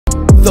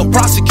The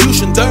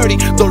prosecution dirty,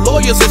 the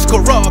lawyers is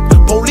corrupt.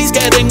 Police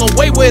getting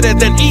away with it,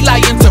 then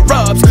ELY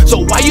interrupts.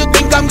 So why you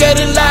think I'm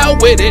getting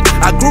loud with it?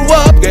 I grew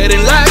up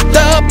getting locked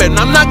up, and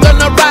I'm not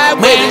gonna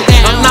ride with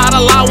it. I'm not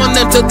allowing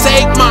them to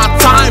take my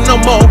time no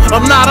more.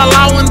 I'm not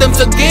allowing them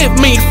to give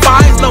me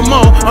fines no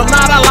more. I'm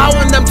not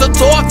allowing them to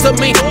talk to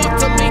me.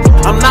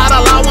 I'm not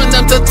allowing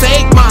them to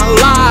take my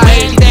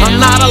life.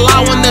 I'm not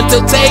allowing them to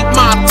take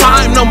my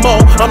time no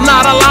more. I'm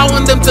not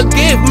allowing them to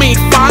give me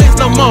fines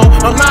no more.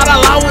 I'm not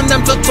allowing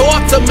them to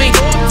talk to me.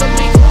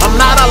 I'm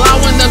not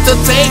allowing them to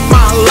take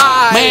my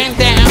life. Man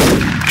down.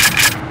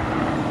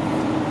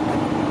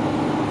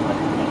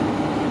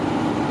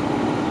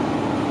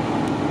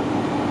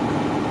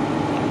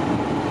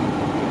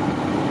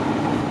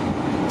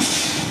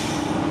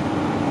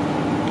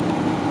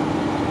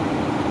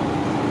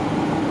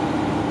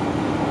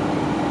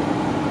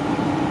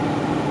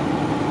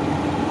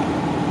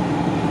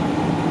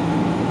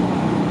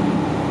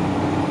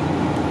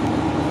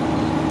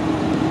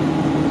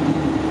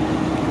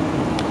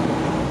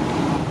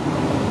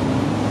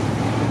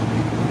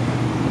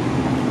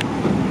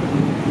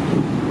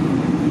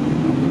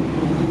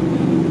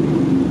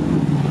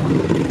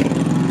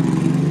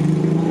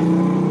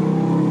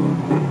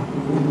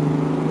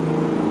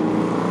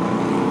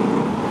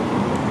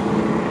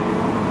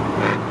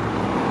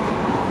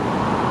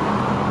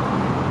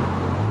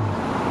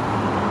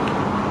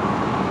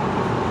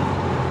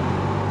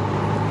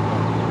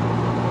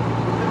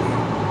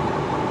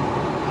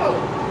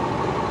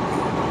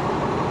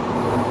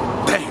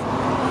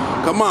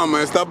 Come on,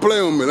 man, stop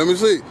playing with me. Let me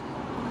see.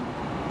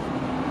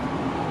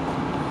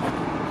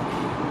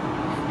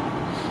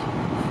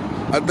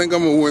 I think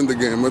I'm gonna win the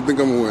game. I think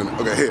I'm gonna win.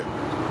 Okay, here.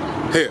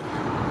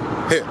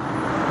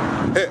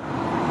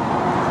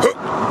 Huh.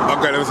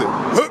 Okay, let me see.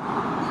 Huh.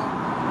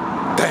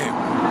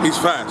 Damn, he's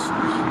fast.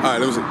 All right,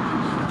 let me see.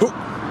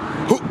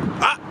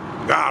 Ah,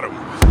 got him.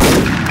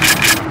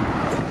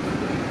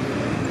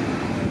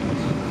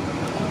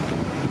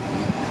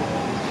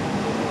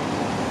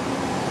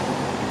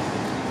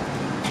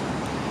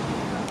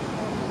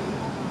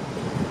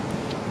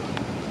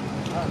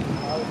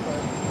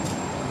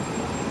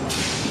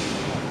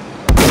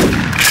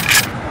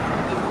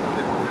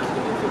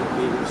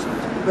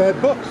 They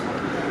had books.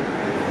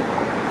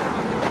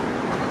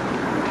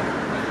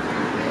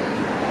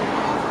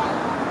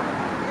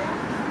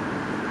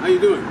 How you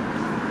doing?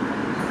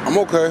 I'm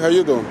okay. How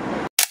you doing?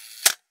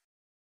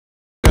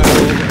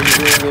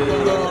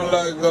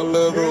 Like a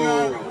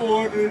little.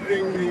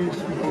 Ordering these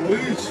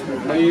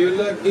policemen. Are you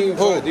looking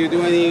for? Do you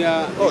do any?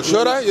 Oh,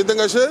 should I? You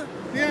think I should?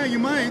 Yeah, you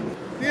might.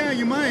 Yeah,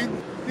 you might.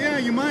 Yeah,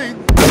 you might.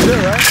 I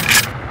should,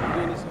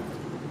 right?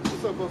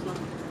 What's up, boss man?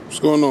 What's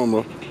going on,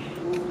 bro?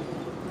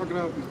 How can I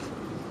help you?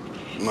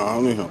 No, I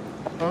don't need help.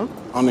 Huh?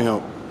 I don't need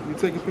help. You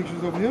taking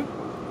pictures over here?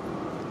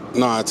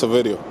 Nah, it's a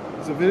video.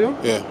 It's a video?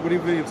 Yeah. What are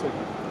you video taking?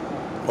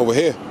 Over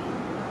here.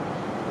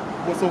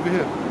 What's over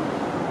here?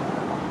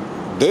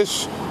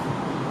 This?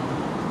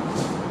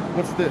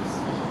 What's this?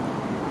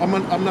 I'm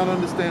not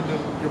understanding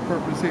your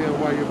purpose here and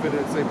why you're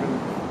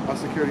videotaping our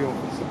security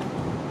office.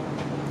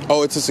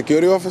 Oh, it's a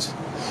security office?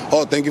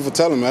 Oh, thank you for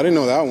telling me. I didn't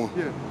know that one.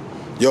 Yeah.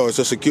 Yo, it's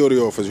a security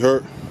office. You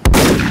heard?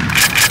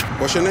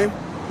 What's your name?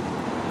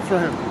 It's for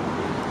him.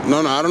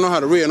 No, I don't know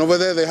how to read. And over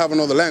there, they have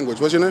another language.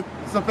 What's your name?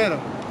 Cepeda.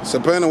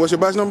 Cepeda. What's your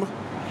badge number?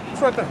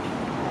 It's right there.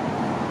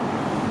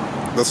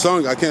 The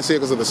sun. I can't see it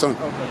because of the sun.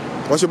 Okay.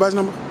 What's your badge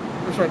number?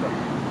 It's right there.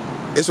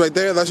 It's right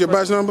there? That's your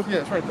badge number? Yeah,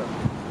 it's right there.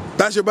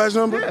 That's your badge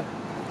number? Yeah.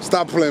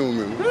 Stop playing with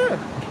me, man.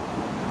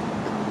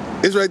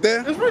 Yeah. It's right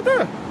there? It's right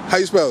there. How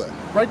you spell that?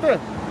 Right there.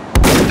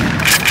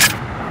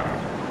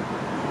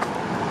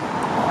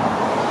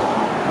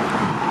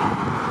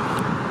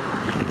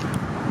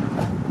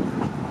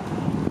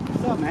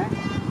 What's up, man?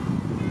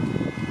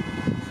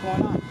 What's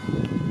going on?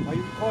 Why are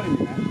you recording me,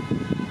 man?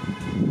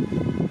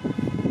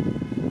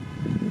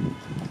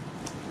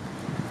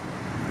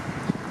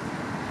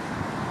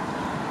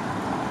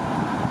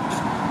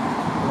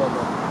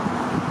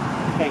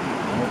 Thank you.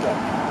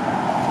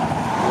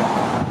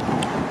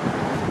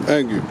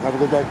 Thank you. Have a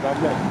good day. God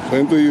bless.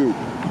 Same to you.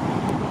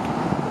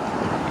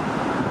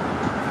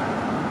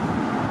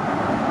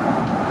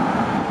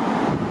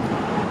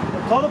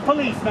 Call the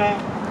police, man.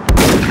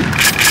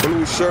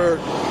 Blue shirt,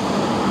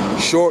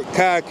 short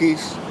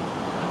khakis,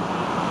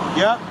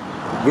 Yep.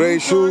 gray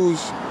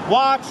shoes.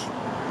 Watch.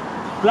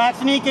 Black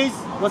sneakers.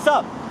 What's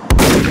up?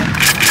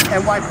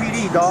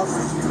 NYPD, dog.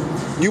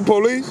 You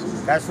police?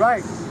 That's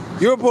right.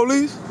 You're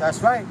police? That's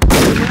right.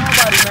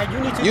 Nobody, man. You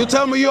need to. You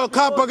tell me you're a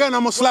cop again,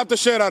 I'm gonna slap the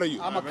shit out of you.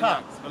 I'm a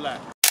cop. Relax.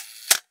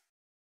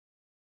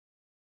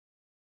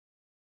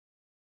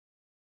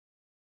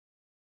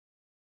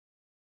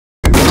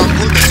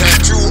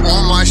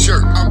 On my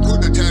shirt. I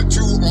put the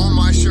tattoo on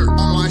my shirt.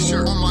 On my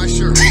shirt. On my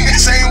shirt.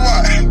 Say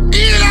what?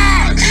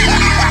 ELY!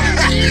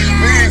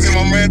 Easy,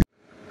 my man.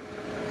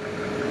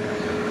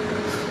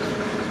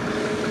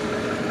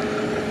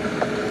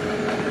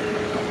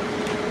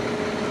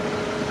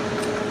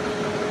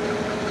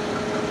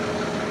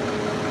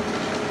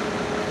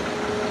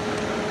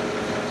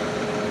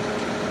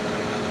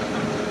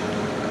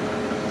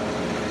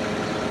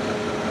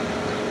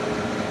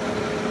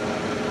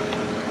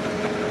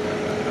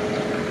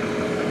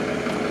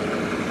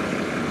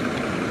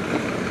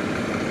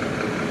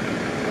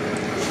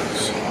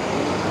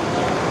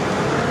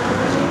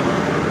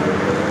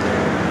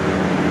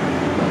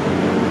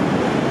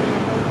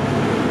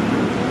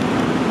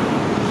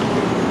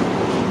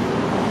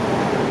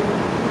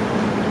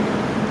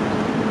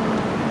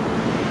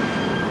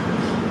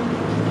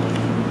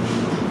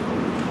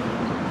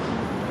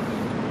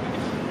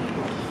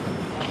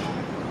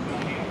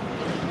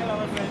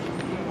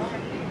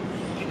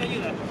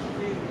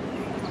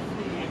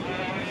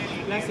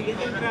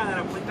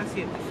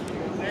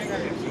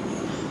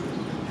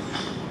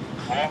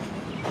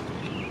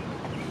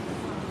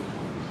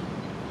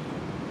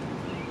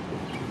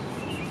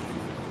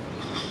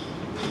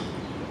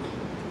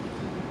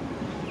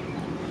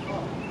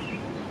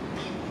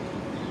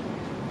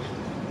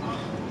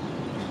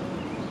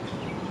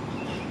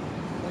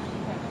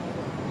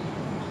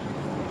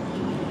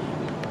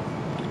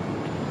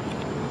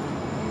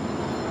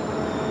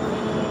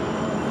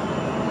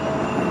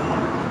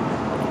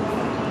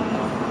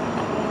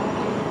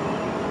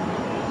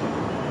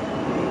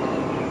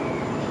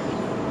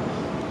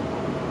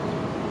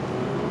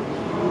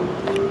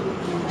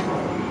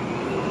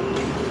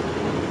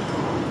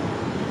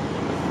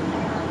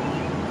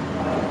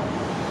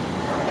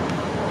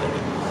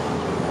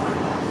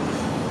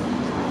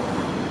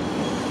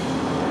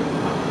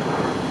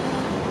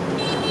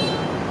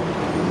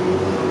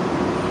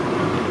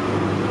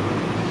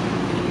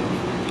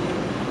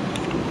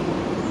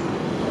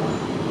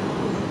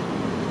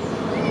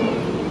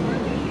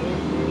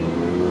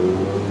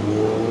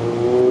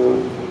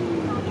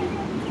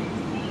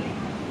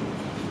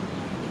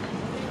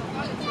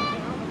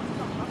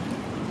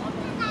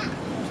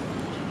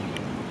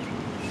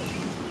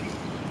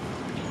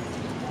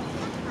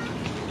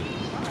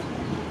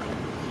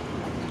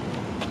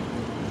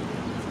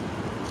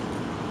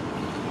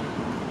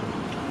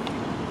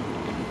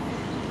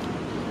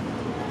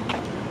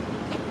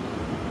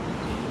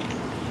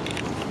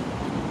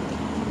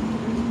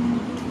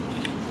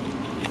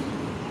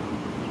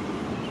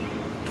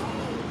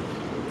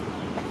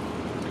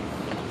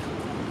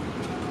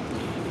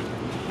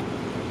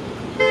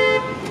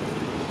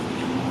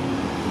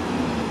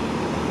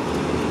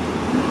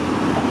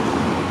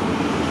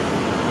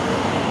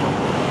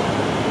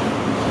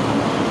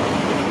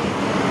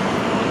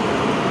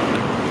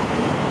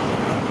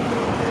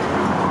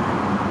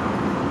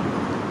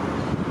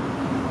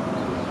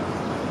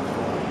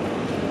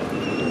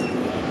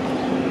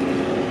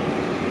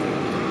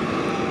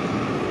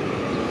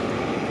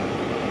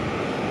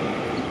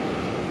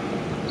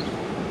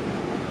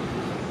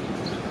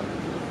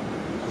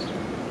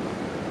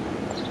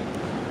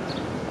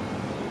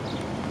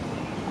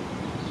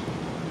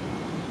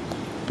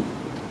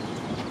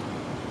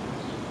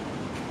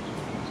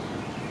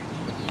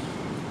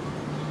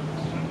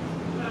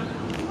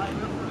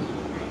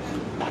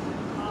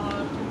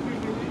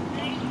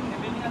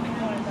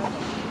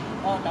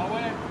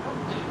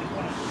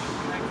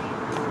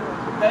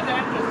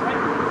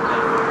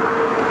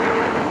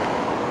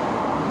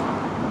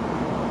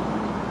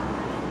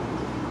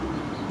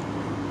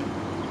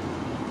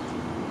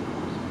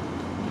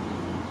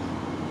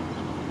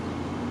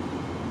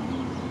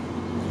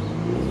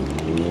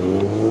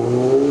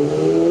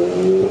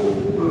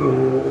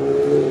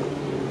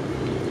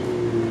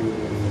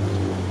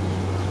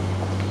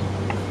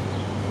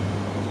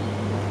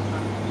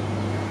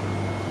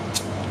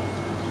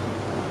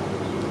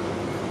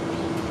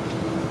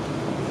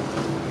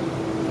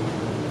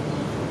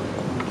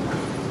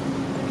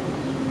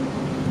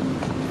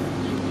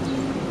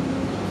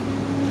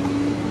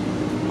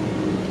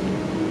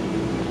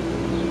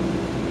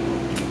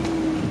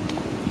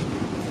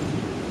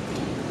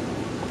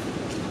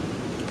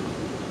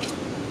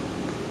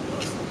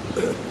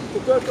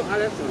 Close to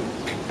Allenton.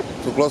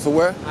 Too close to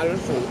where?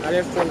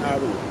 Allenton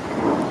Avenue.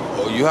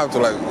 Oh, you have to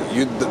like,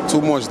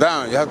 too much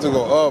down. You have to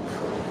go up.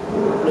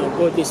 No,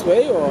 go this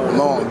way or?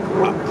 No,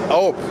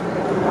 up.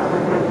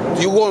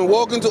 You going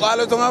walking to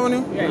Allerton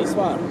Avenue? Yeah, it's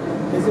far.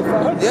 Is it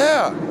far?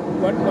 Yeah.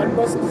 What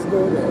bus is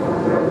going there?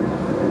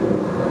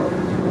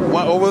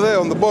 One over there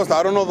on the bus.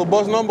 I don't know the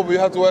bus number, but you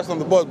have to ask on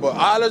the bus. But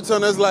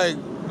Allerton is like,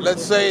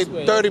 let's say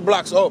 30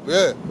 blocks up.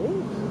 Yeah.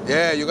 Ooh.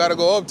 Yeah, you gotta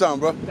go uptown,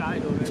 bro. I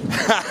know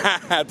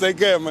that. Take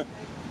care, man.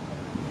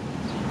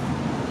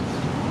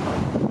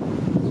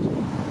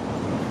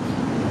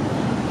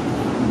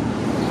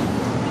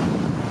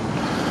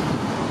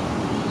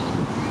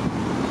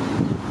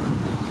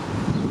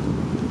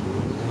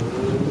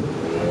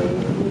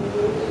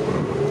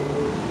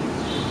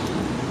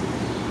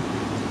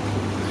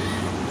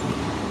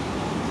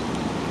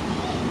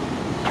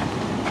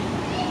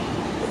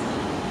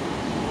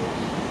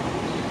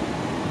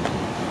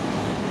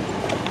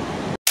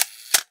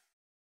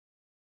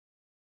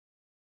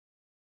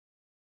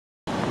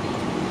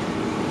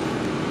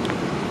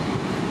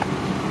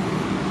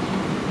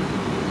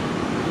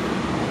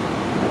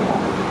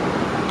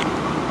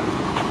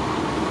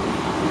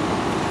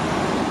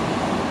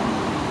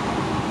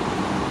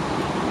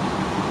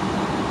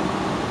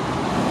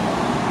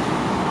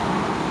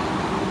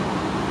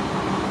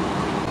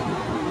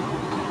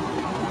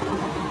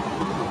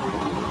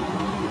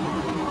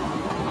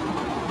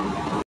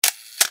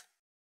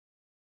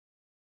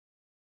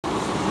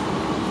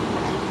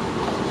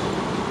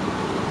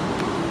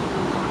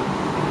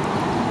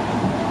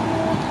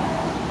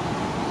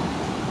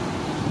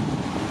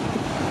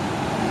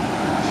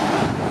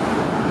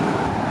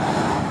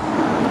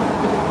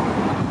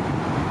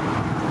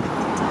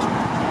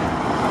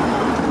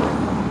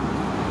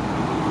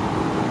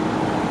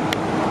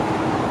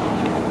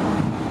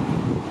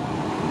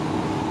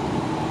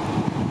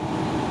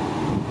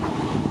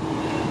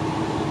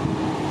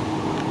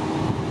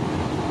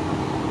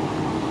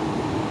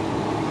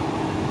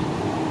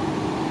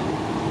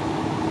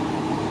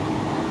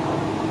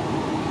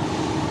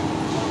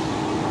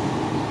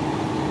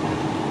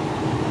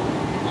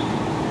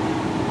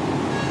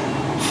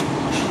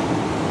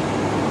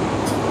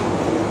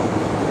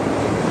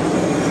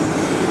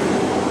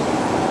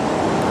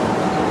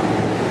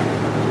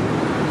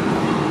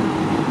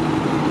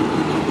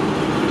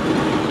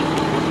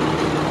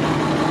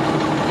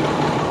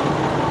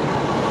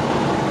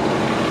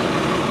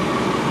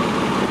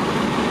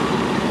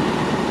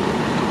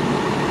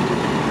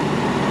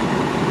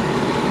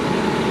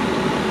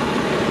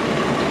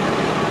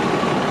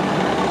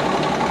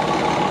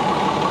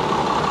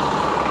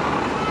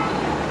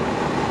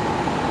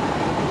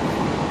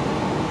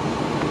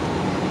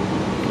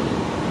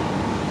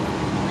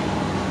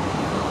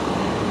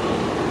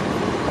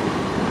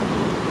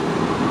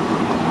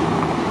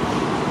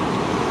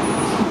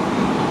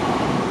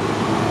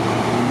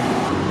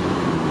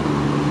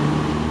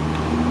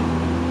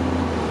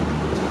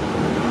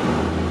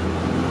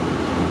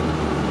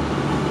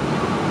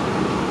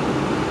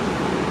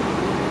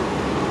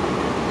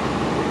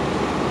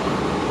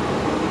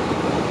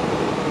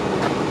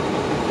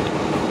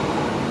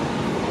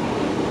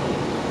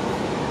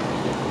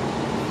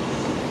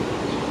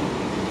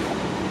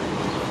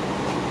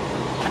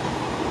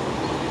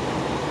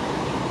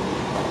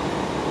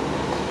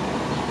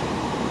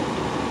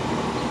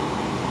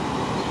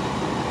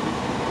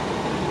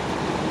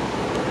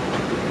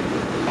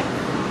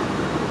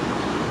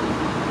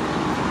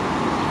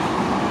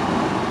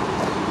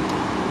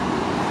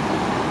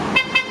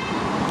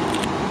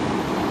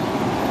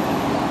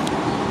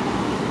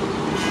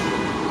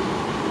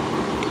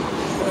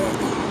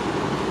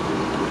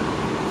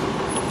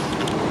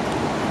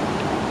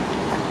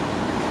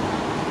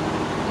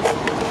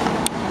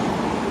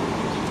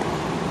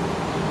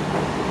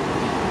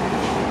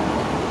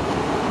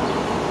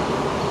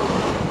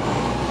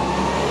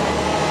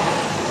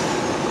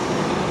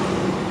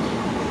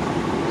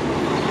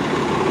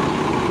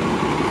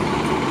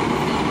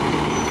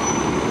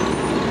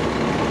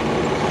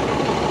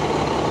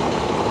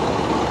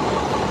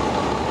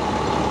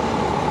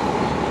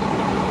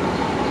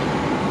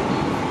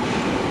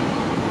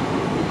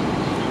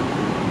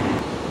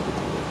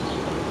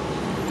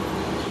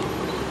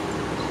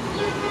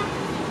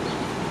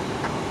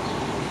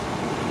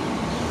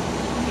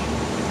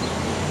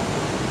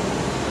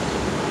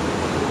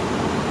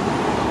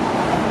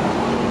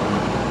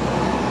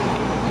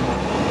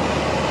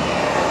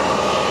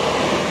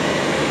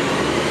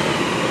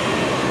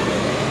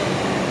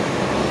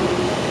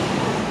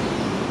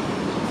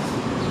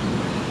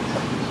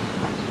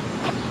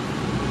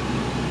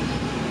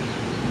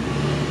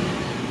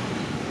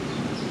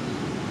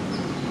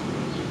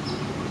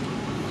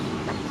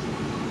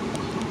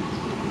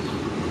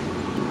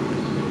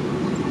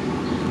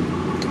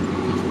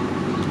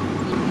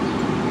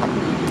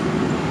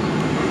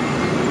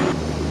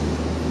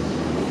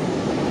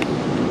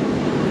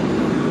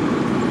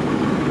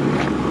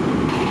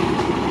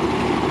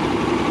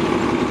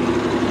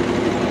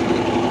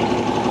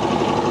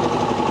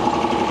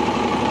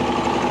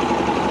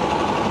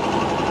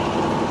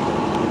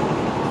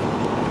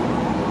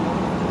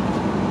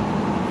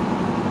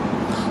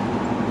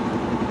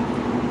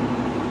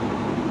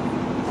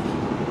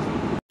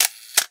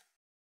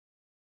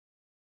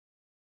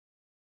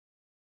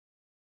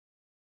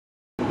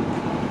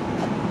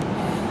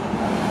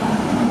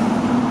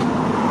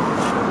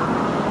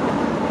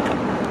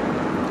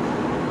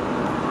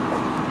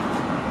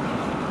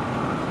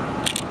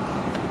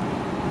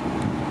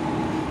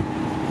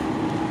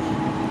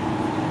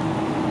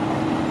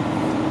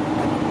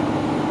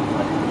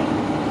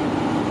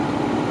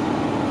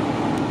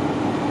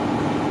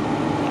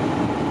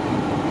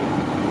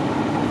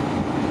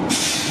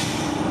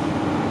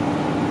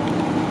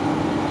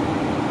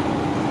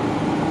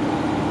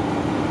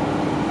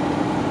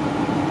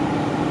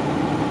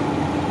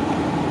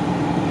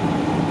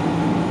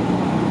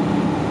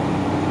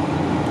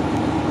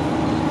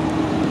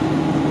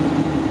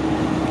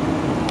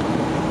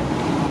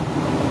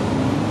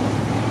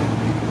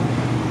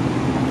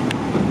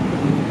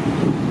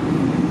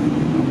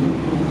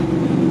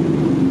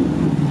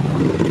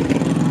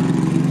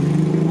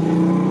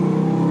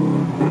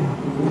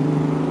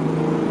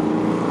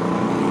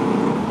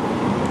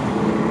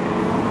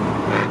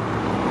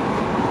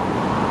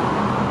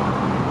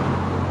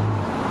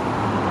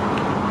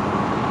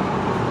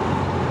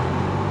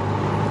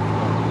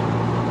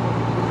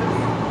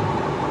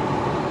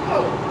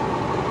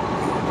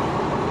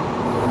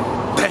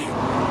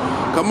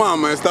 Come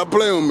on, man. Stop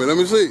playing with me. Let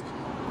me see.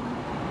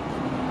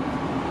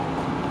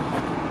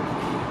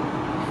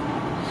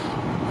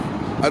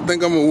 I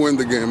think I'm gonna win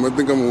the game. I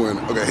think I'm gonna win.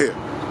 Okay, here.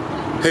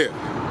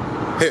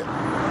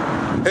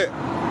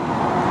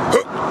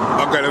 Hook.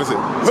 Okay, let me see.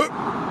 Hook.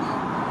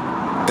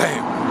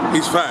 Damn,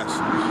 he's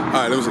fast. All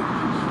right, let me see.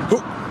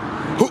 Hook.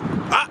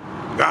 Ah,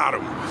 got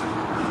him.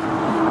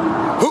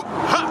 Hook.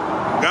 Ha,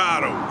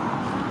 got him.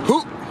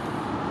 Hook.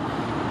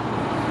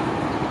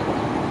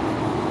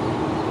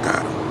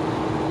 Got him.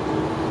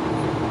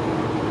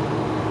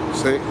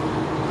 See?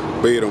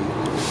 Beat him.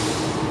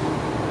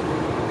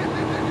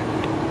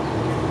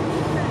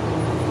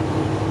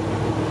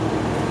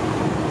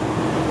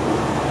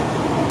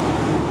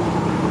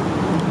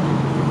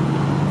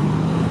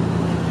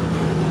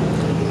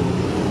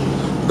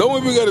 Don't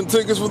we be getting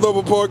tickets for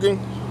double parking?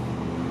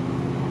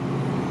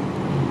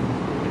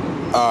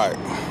 All right.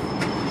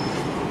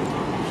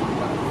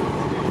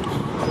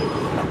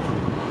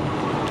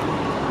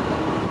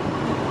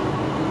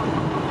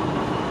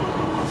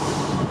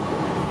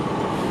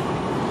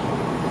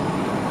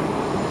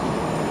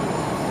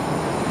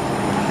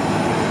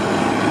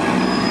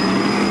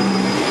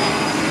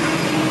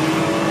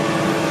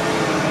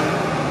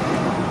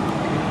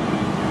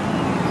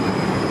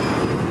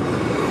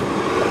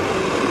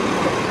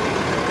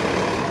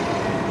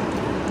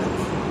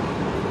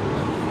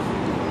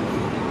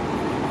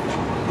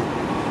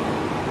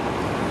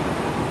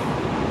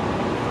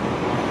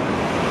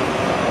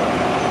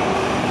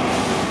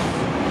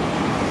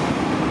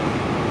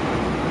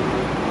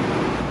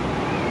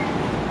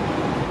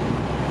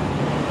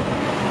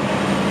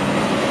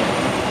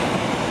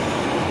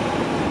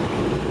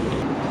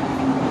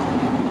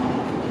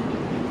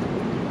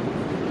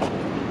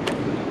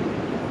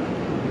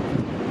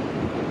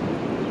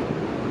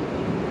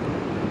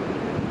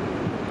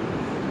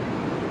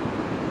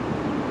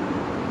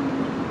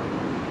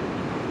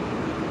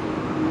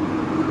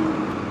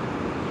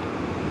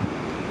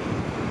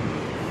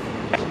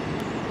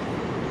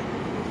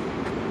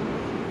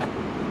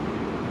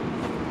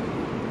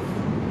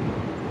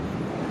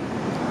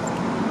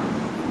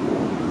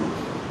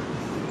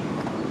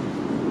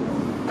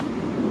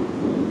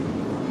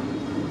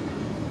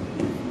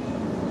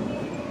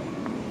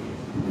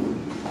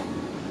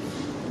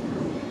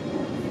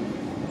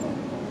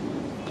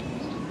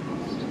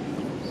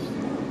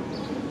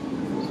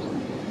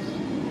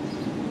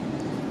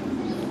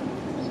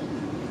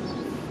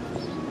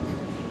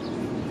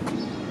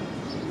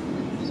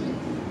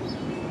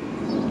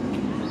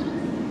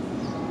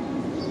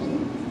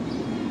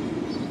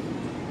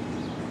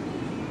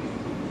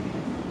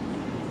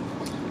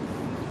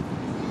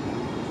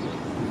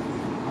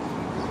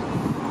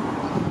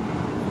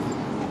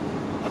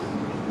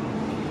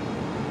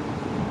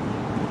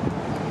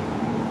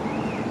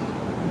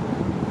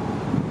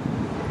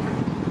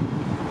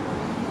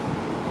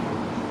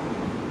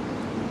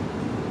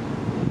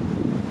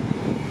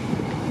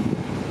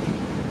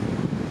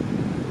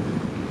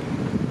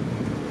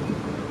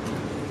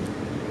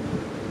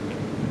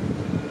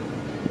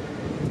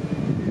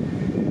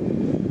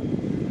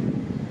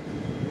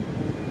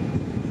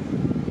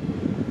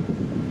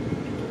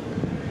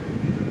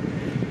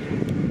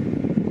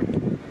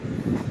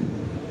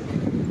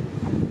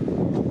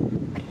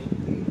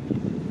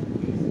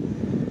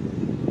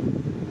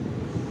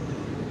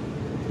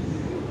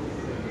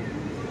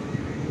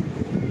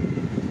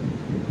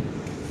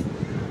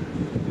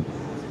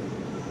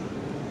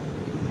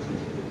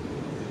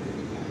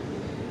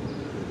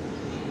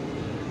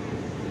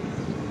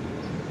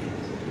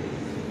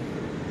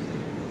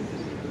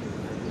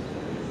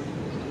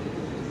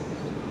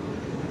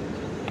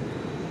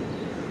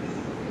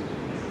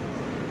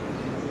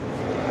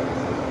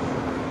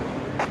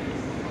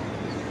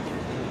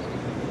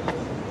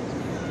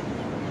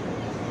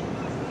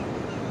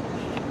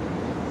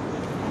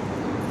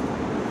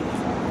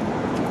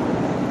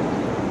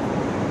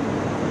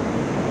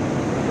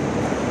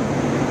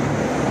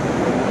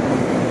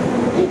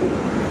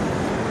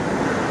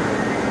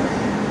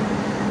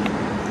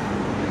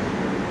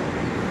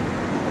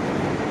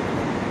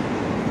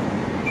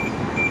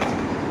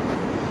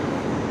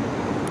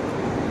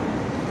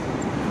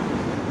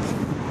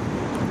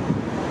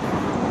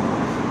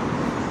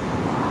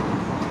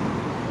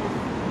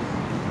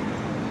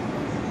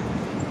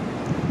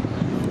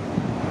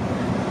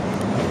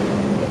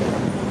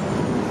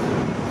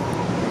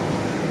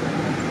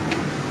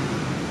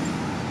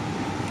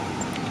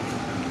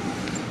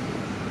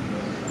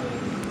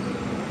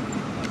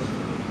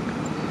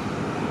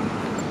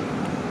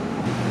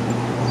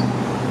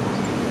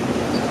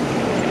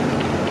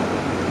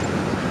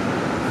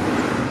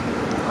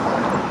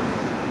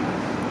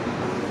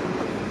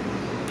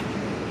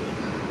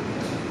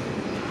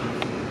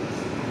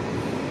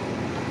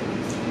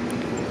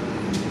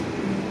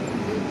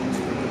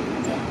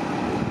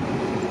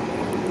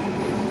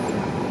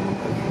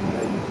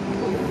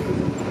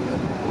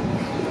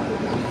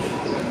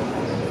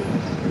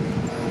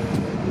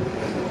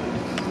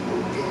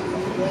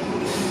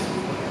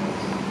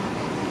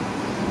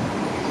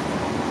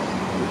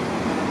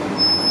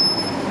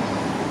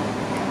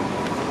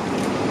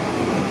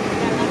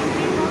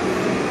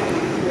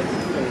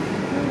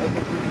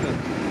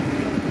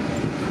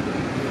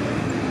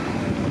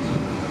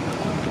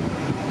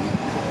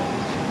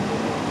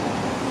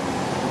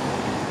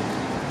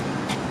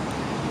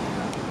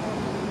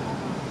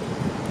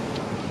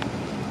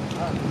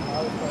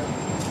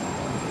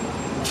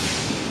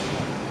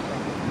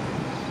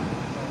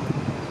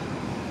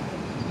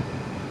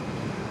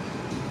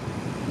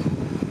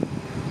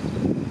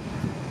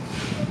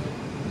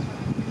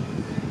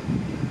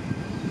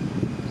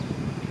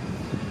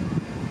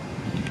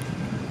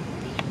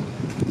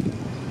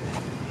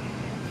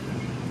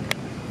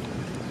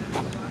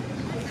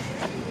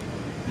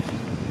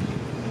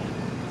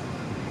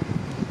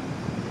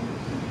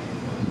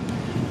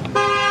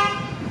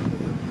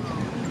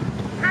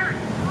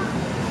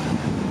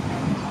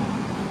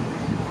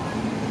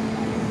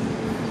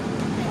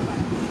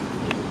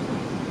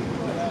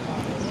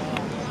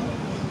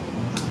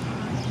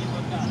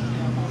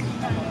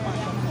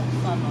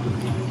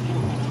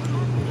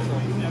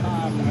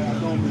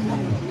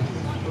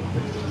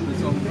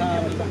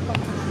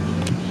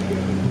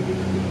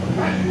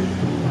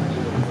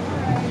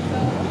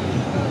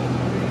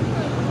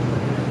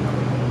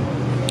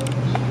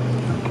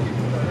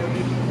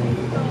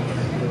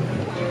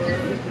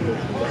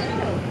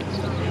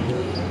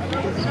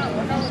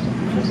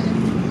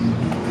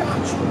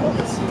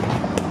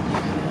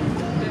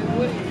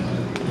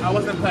 I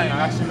wasn't playing,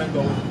 I actually meant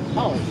go.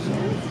 Oh,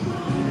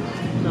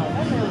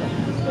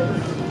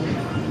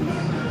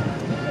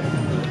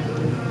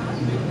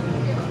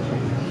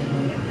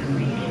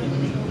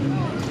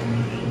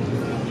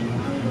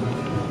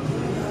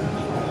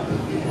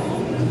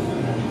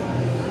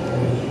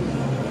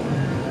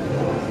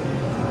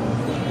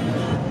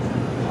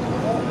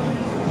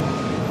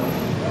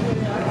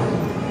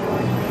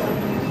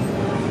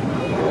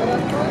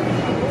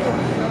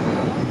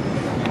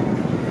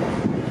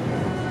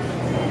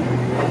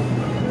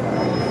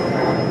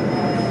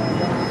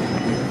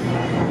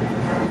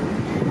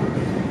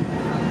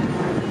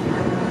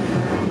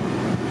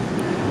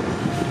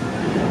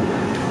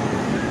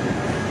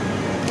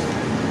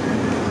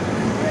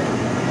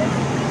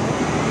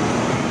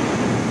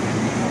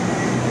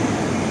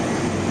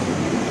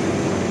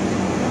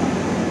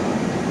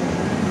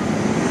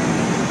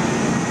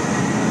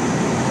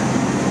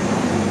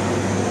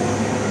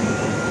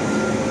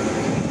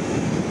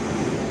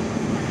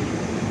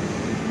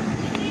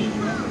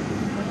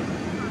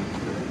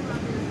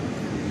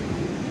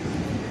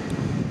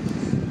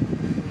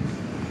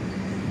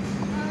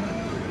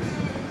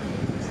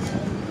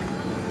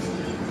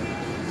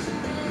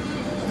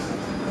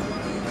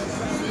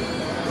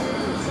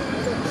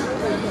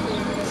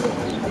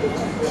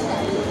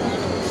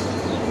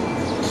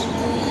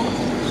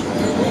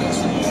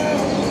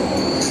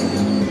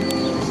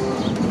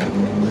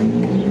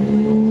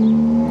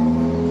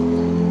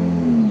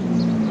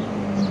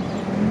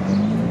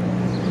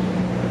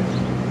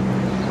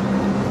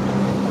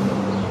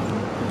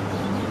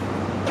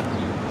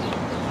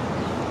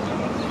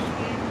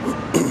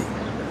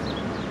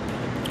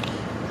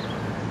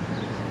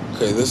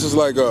 Okay, this is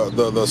like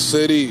the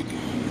city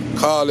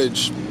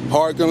college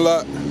parking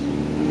lot,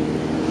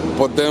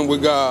 but then we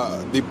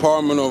got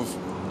Department of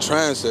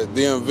Transit,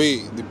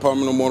 DMV,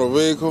 Department of Motor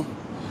Vehicle.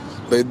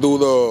 They do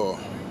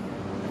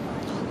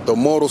the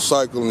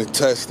motorcycle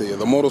test here,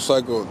 the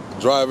motorcycle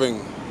driving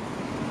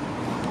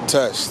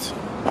test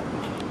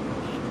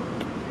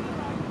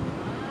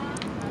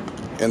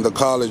in the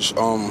college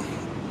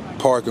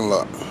parking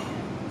lot.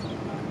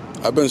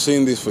 I've been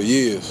seeing these for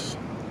years.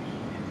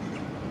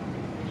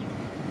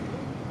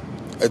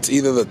 It's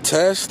either the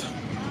test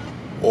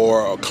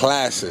or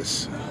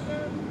classes.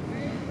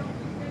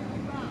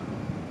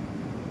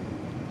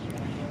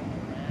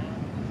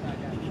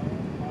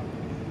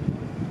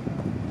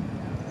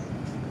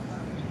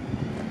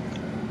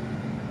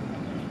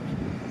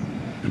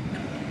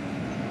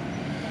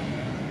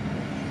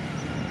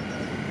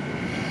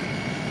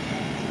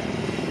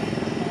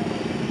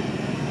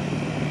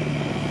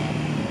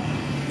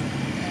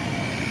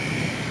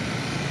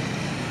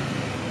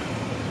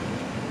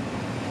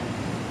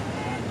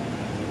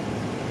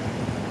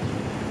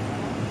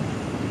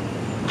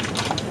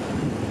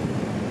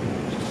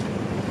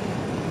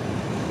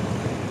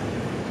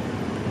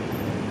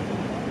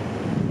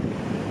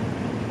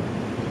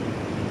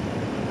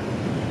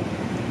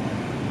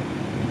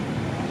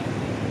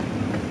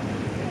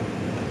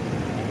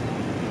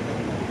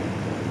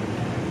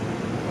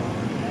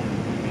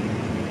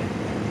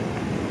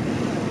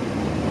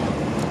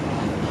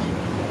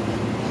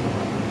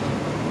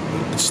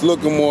 It's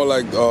looking more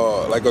like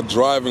a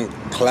driving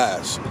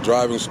class,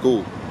 driving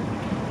school.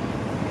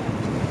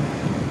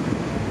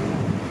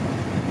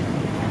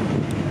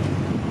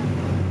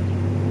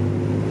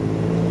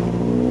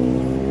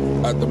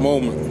 At the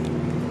moment.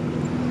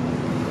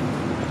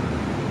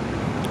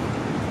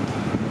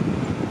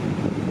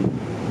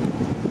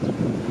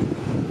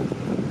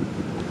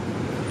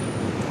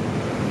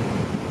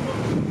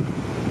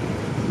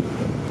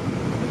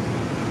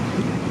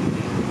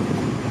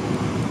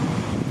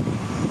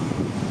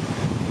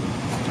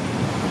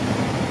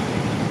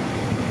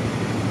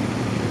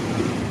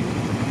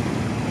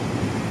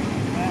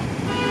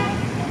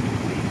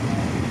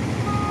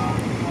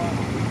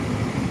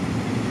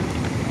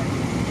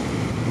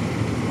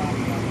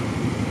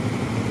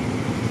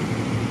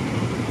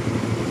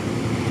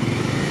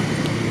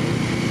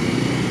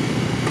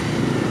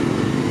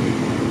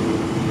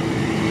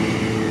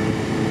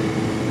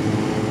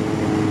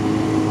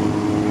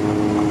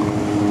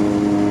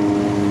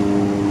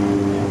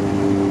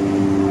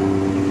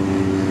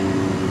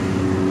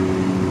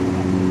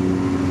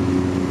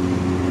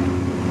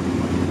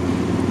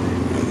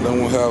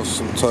 have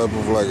some type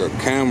of like a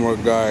camera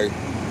guy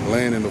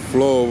laying in the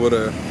floor over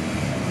there.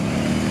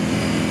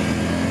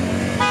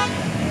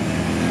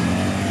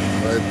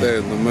 Right there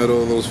in the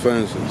middle of those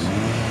fences.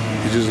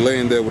 He's just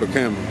laying there with a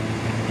camera.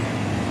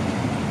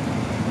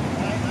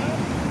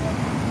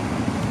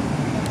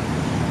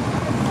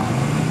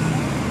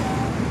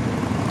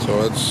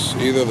 So it's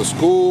either the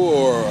school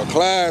or a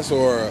class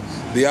or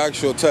the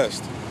actual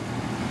test.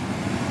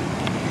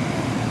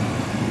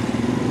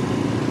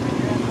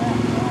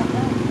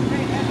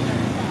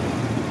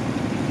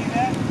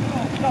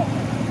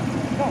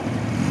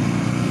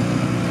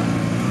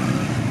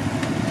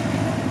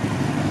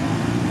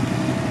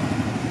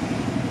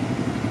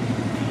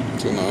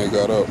 So now he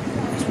got up.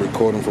 It's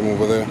recording from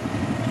over there.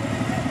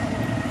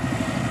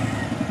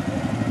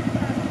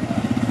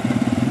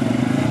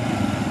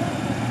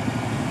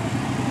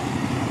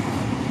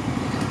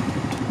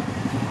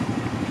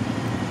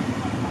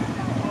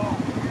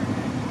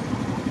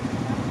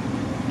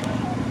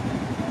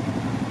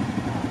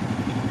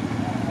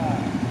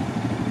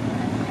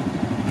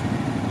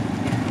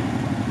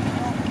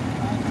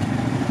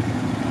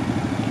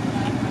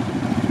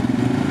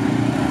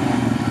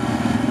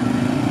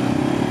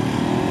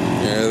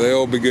 They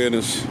all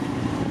beginners.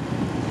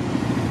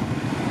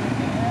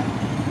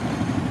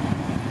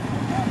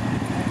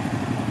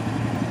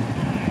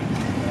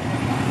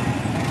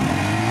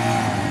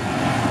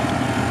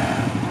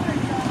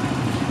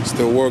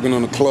 Still working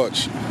on the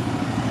clutch.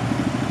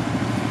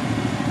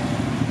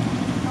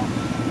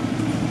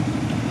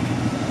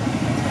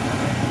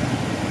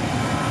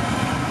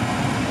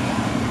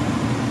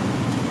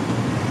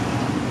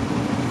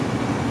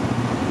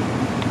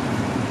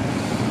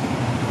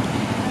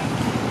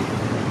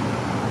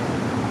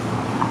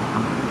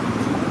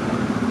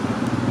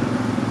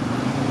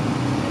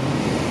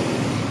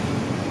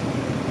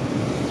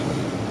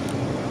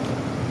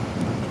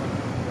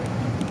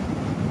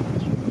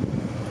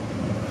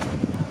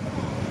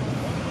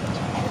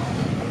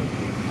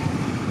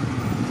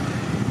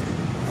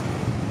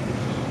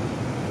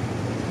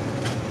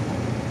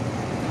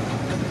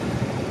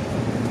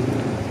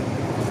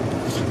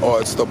 Oh,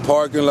 it's the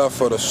parking lot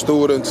for the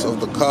students of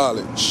the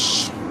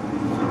college.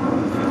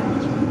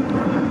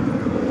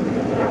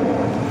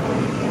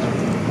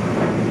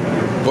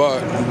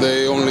 But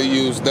they only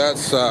use that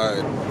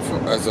side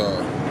as a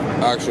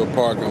actual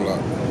parking lot.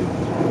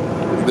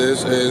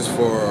 This is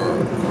for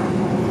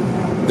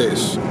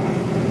this.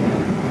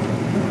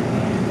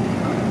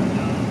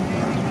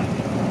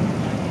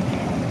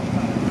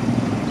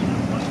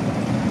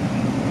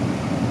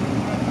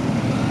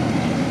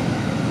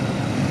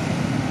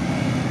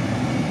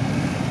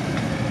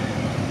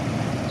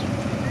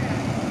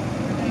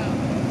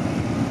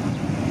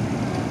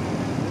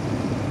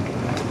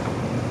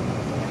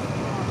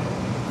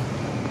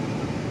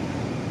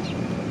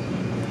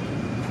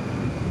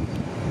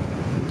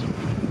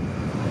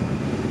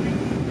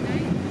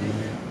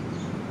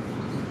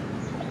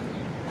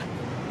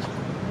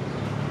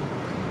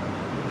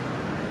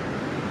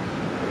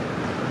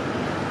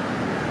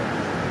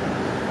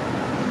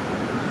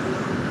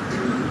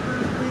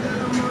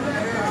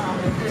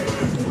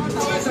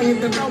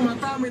 Intentado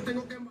matarme y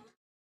tengo que...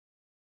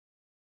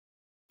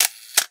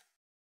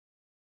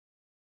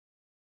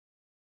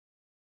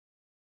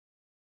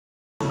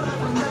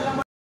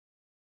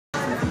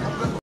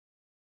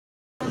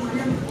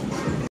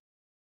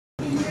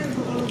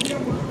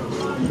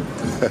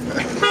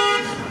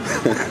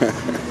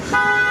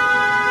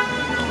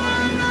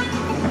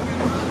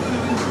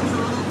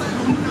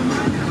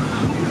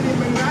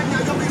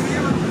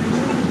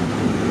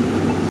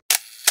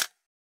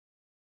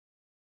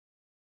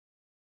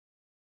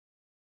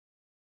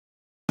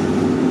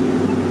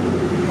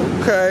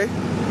 Okay,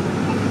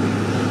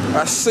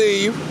 I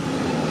see you.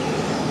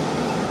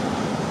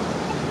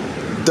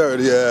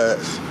 Dirty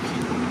ass.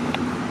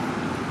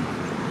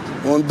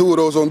 Won't do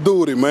those on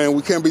duty, man.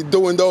 We can't be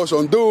doing those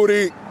on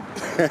duty.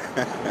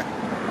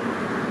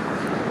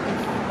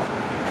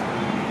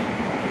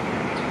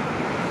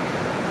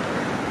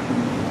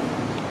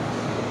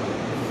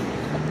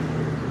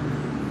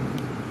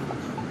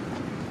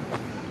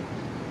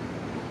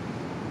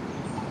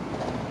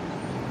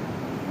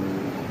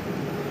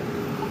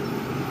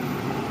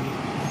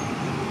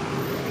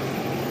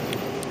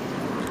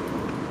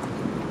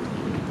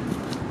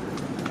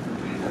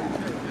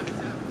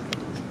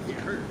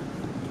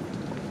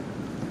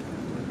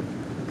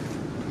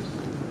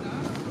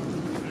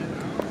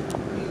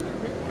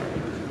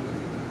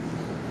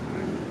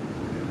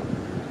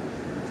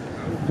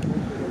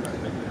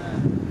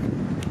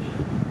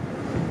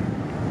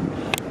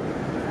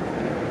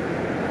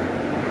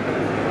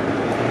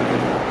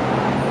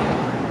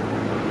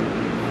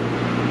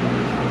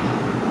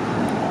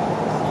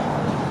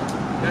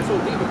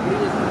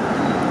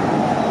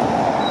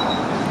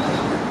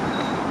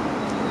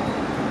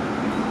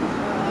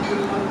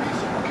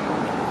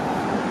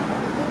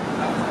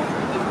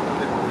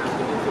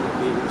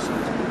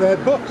 They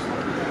had books.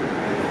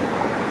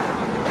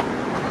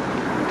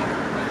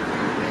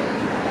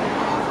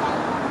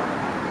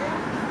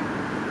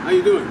 How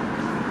you doing?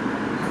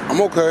 I'm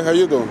okay. How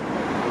you doing?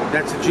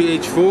 That's a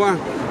GH4?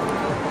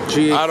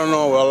 I don't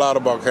know a lot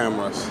about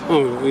cameras.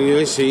 Oh, yeah,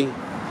 I see.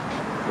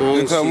 Oh,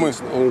 You tell me. it's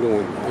the older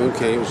one.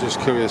 Okay, I was just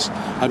curious.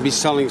 I'd be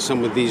selling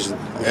some of these.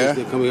 Yeah?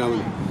 They're coming out.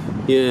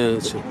 Yeah.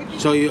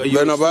 So you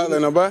They're not bad?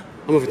 They're not bad?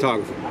 I'm a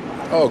photographer.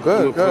 Oh,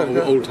 good, I'm good,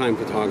 good. old-time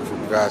photographer.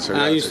 Gotcha,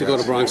 I used to go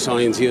to Bronx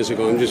Science years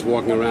ago. I'm just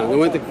walking around.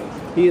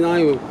 He and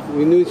I,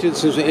 we knew each other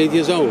since we were 8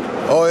 years old.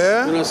 Oh,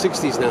 yeah? We're in our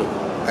 60s now.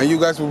 And you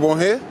guys were born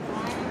here?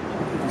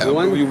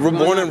 You were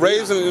born and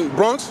raised in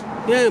Bronx?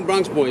 Yeah,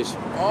 Bronx boys.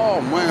 Oh,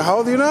 man. How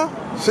old are you now?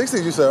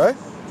 60s, you said, right?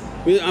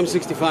 I'm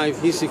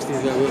 65. He's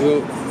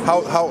 65.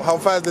 How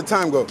fast did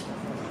time go?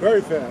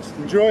 Very fast.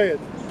 Enjoy it.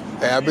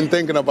 Hey, I've been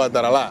thinking about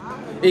that a lot.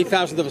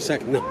 8,000th of a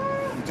second. No.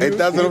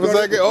 8,000 of a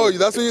second? Oh,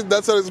 that's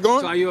how it's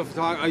going? So are you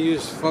a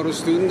photo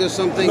student or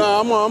something?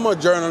 No, I'm a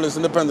journalist,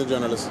 independent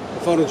journalist.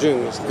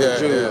 Photojournalist. Yeah,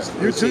 journalist.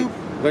 yeah. YouTube?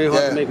 Very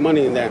hard to make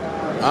money in that.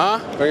 Huh?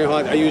 Very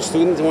hard. Are you a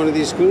student in one of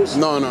these schools?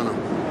 No.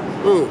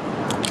 Oh.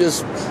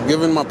 Just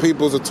giving my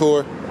peoples a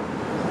tour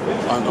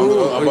on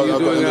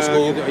the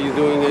school. Are you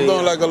doing I'm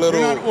doing like a little...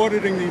 You're not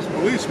auditing these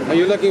policemen. Are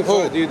you looking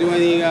for? Do you do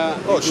any?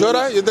 Should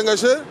I? You think I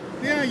should?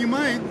 Yeah, you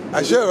might.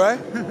 I should, right?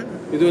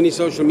 You do any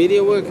social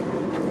media work?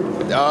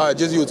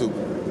 Just YouTube.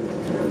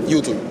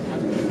 YouTube.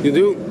 You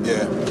do?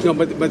 Yeah. No,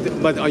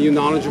 but are you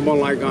knowledgeable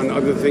like on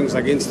other things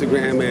like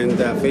Instagram and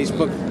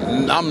Facebook?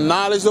 I'm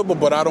knowledgeable,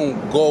 but I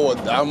don't go.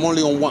 I'm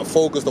only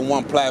focused on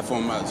one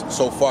platform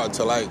so far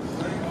till like.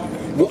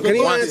 Can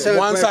you answer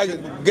Once I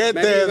get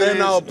there,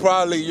 then I'll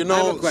probably,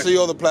 see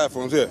all the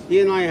platforms. Yeah. He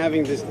and I are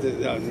having this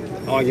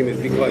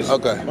argument because.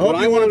 Okay. I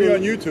hope you want to be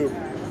on YouTube.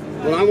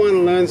 Well, I want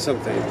to learn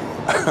something.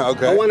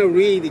 Okay. I want to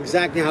read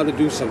exactly how to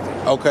do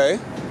something. Okay.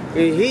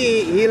 And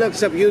he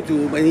looks up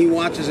YouTube and he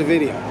watches a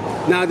video.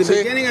 Now the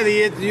beginning of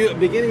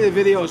the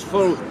video is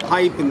full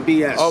hype and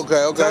BS.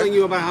 Okay. Telling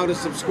you about how to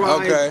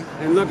subscribe. Okay.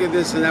 And look at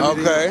this and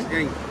everything.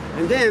 Okay.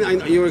 And then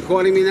you're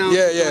recording me now.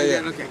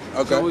 Yeah. Okay.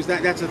 Okay. So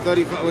that's a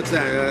 35. What's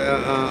that?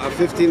 A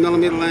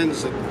 15mm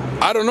lens.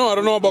 I don't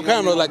know about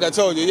cameras, like I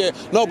told you. Yeah.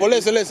 No, but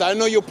listen. I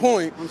know your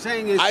point. I'm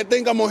saying is. I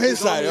think I'm on his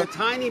side. Only a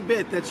tiny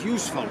bit that's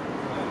useful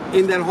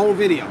in that whole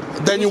video.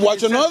 Then you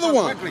watch another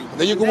one.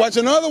 Then you can watch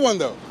another one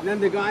though. And then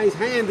the guy's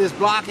hand is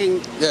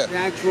blocking the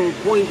actual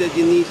point that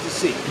you need to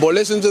see. But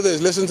listen to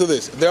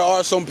this. There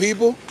are some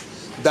people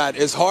that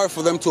it's hard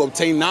for them to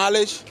obtain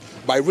knowledge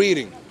by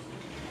reading.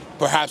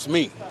 Perhaps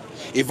me.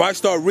 If I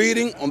start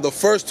reading, on the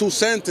first 2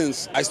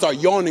 sentences, I start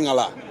yawning a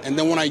lot. And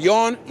then when I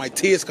yawn, my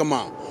tears come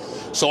out.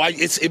 So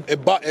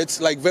it's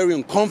like very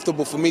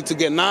uncomfortable for me to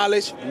get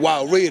knowledge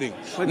while reading.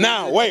 But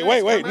now, wait.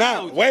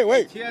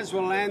 The tears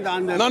will land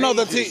on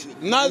the pages.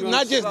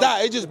 Not just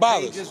that, it just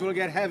bothers. The pages will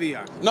get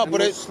heavier. No,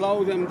 but it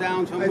slow them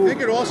down to I move.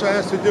 think it also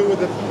has to do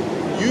with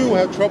you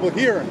have trouble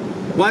hearing.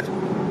 What?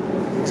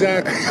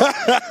 Exactly.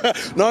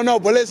 No,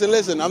 but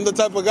listen. I'm the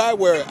type of guy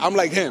where I'm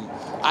like him.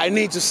 I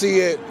need to see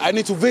it. I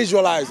need to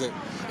visualize it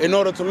in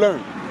order to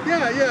learn.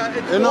 Yeah.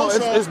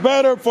 It's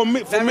better for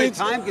me. Very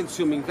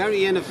time-consuming,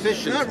 very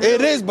inefficient. Not really.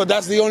 It is, but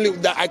that's the only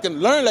that I can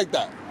learn like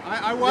that.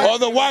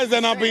 Otherwise,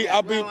 then I'll be.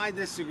 Well, I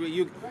disagree.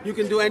 You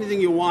can do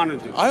anything you want to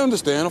do. I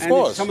understand, of and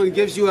course. If someone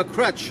gives you a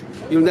crutch,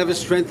 you'll never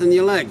strengthen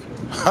your leg.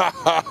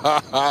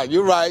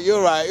 You're right.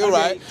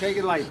 Okay, take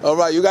it light. All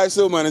right, you guys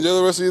too, man. Enjoy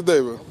the rest of your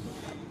day, bro.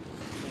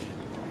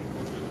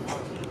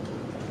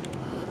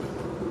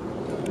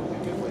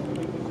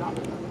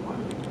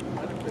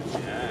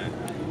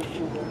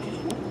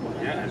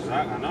 Yeah,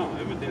 exactly. I know.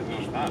 Everything's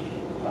gonna stop.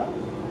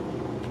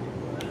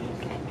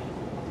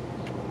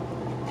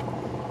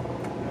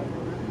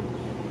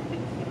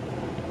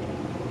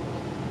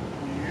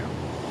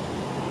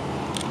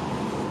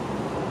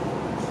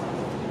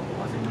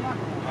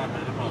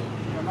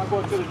 I'm not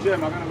going to the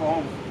gym. I'm gonna go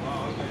home.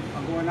 Oh, okay.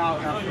 I'm going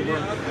out after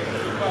work.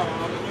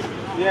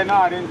 Yeah, no,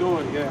 I didn't do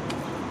it. Yeah.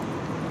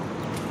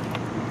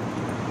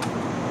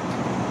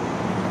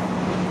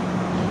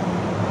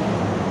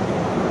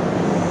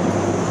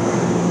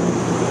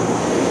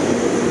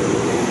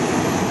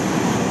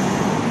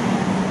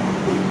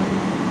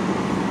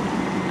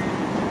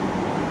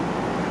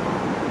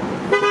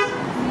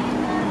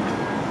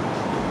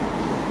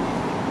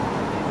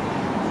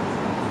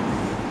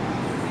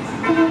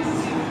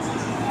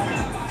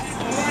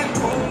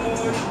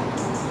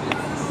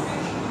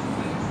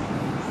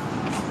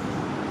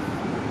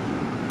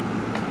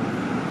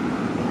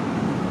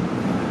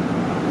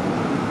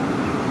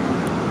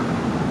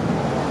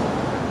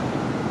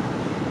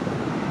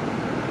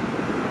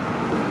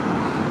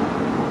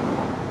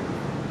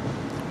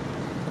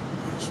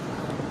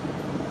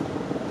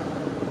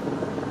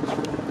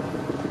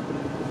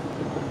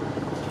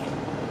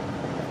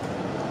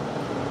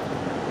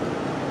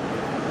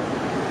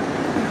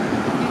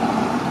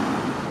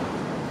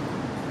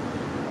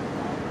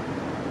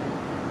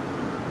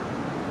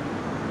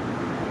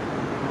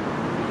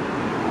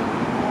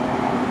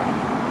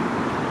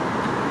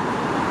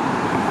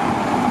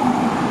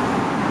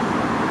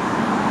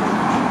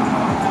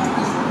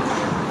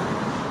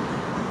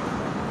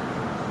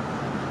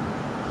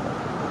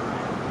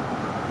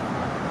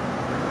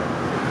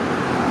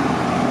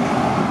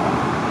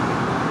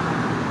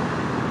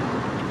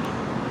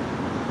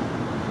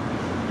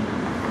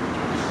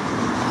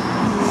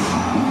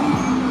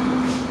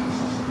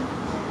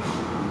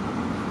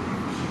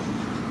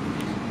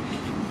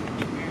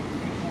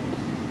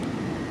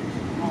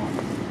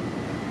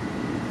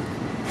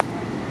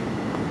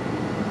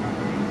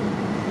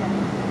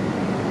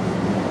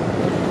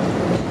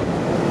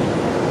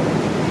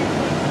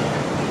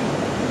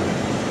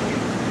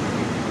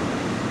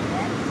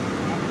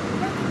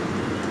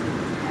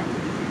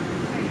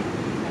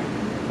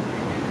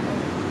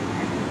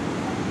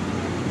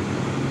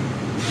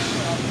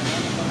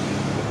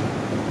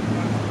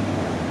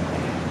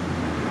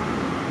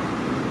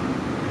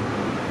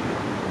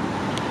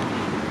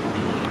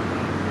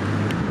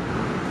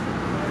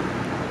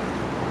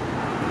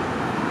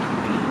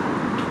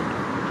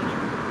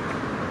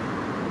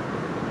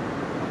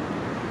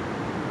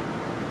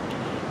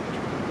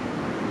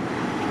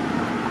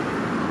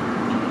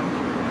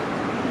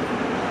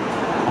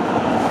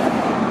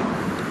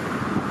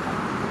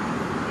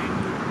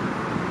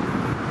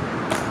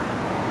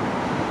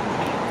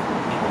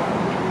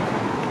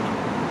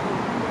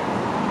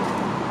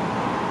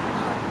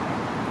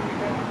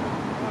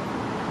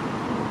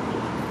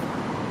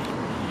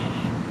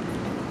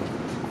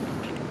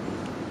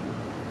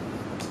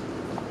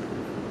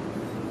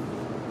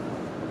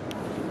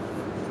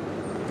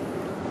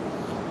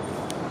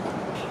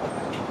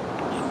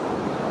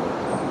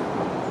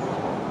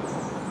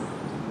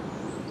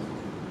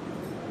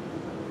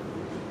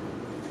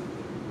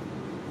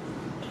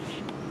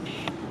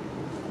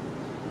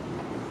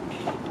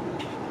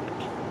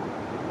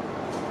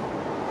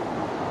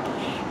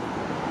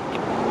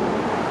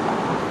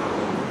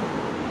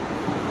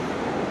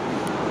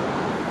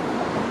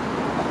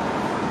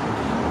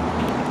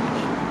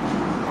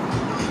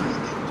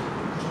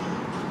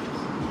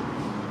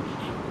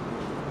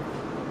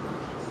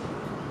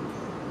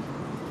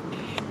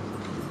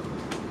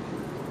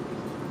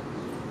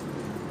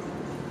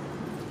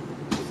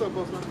 What's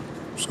up, boss man?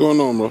 What's going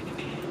on, bro?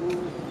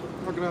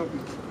 How can I help you?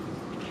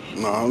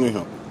 Nah, I don't need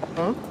help.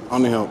 Huh? I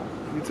don't need help.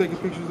 You taking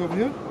pictures over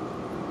here?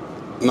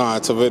 Nah,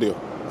 it's a video.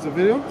 It's a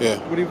video? Yeah.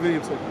 What are you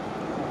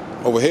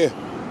videotaping? Over here.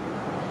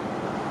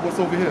 What's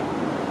over here?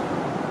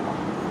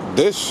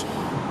 This?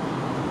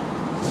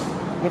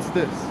 What's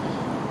this?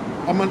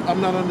 I'm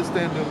not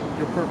understanding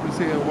your purpose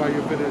here and why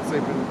you're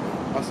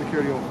videotaping our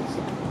security office.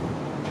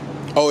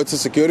 Oh, it's a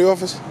security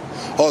office?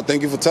 Oh,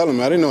 thank you for telling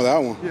me. I didn't know that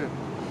one. Yeah.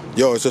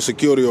 Yo, it's a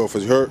security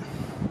office. You heard?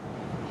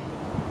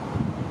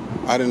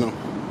 I didn't know.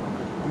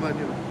 I'm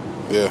letting you know.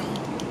 Yeah.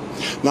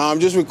 Nah,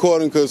 I'm just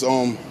recording because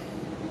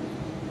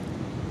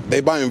they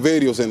buying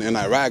videos in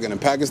Iraq and in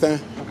Pakistan.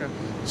 Okay.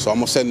 So I'm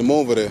gonna send them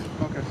over there.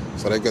 Okay.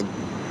 So they could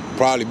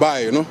probably buy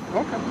it, you know?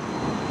 Okay.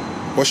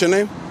 What's your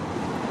name?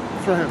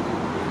 It's right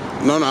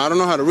here. No, I don't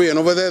know how to read. And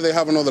over there they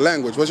have another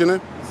language. What's your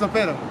name?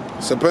 Sapena.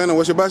 Sapena.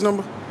 What's your badge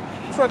number?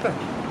 It's right there.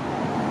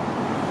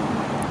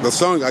 The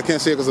sun. I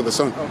can't see it because of the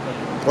sun.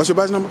 Okay. What's your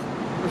badge number?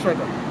 It's right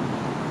there.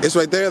 It's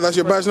right there? That's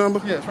your badge number?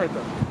 Yeah, it's right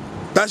there.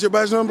 That's your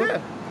badge number?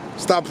 Yeah.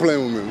 Stop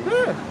playing with me.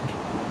 Yeah.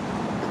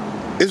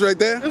 It's right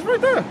there? It's right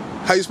there.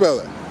 How you spell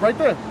that? Right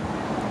there.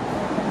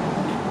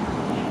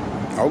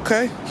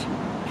 Okay.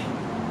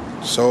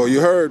 So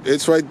you heard,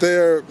 it's right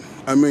there.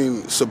 I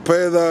mean,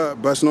 Cepeda,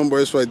 badge number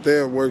is right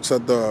there, works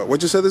at the,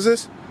 what you said is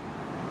this?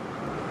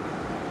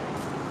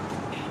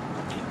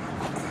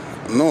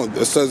 No,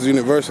 it says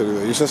university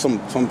there. You said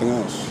something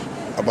else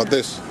about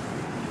this.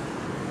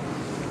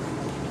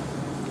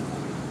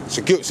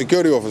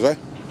 Security office, right?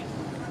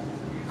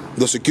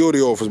 The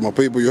security office, my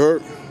people, you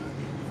heard?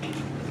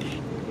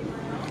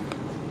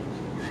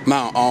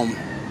 Now,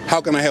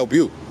 how can I help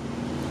you?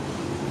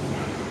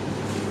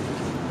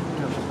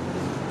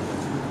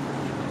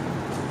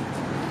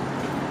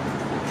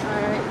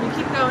 Alright, you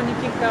keep going, I'm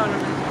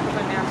gonna put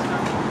my mask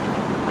on.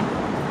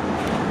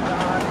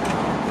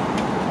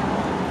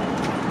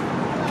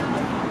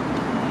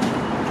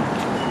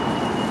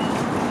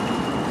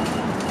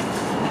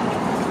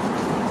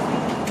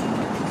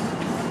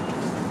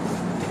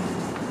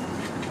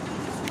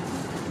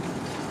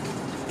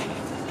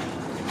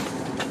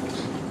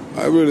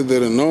 I really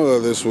didn't know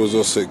that this was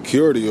a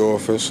security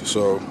office,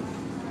 so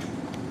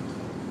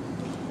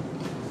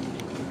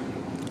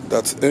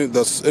that's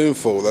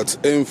info. That's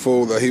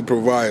info that he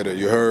provided.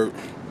 You heard?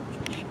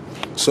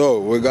 So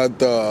we got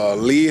the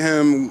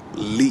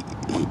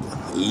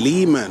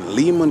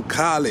Lehman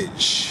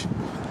College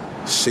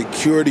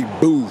security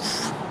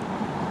booth.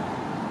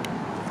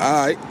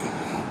 All right,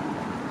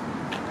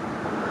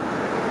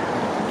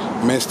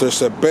 Mr.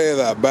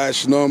 Cepeda,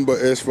 badge number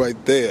is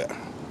right there.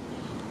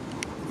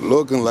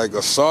 Looking like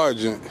a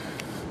sergeant.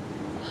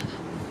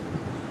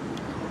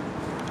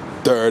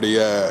 Dirty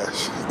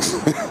ass.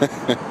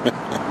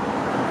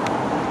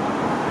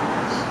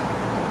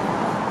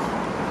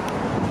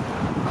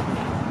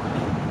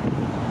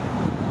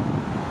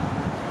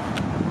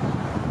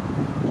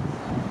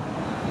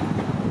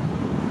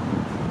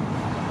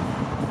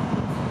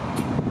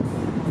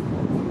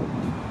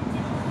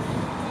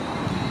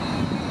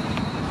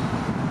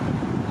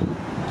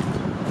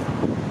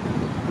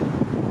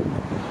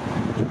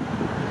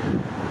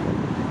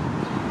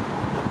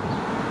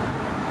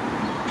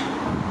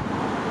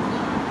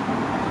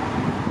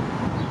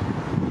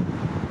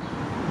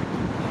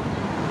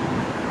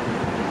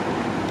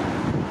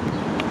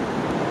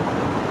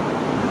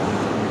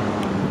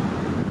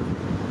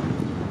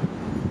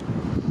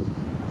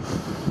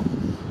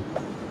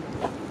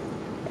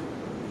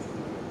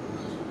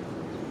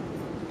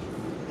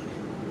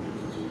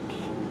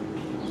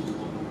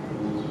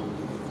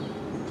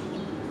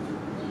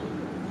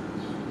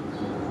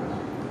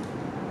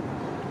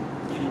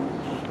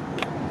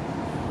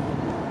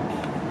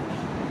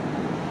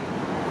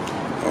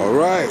 All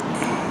right.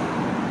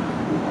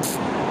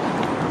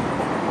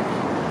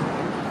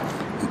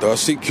 The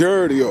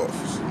security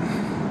office.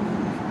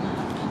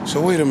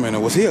 So wait a minute,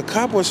 was he a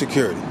cop or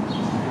security?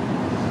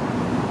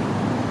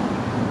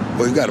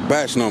 Well, he got a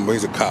badge number,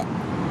 he's a cop.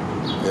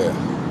 Yeah.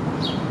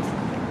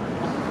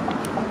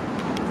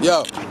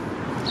 Yo.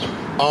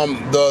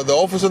 The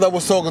officer that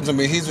was talking to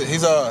me, he's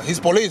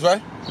police,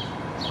 right?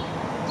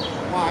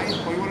 Why?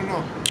 Why you want to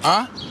know?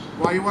 Huh?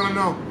 Why you want to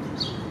know?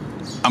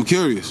 I'm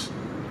curious.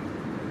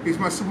 He's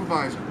my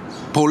supervisor.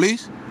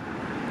 Police?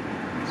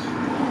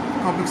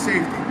 Public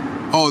safety.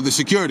 Oh, the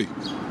security.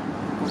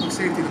 Public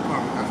safety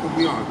department. That's what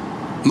we are.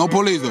 No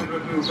police though.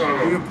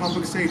 We are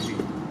public safety.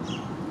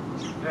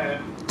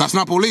 That's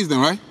not police then,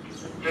 right?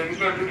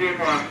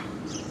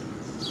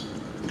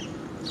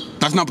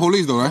 That's not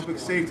police though, right? Public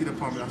safety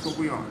department. That's what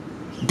we are.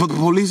 But the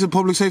police are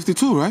public safety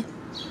too, right?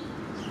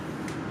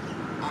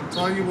 I'm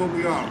telling you what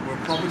we are. We're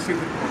public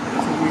safety department.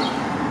 That's what we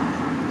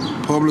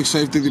are. Public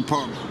safety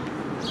department.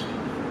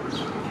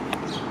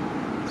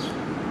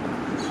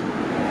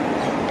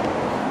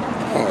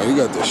 Oh, you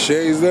got the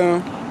shades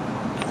down?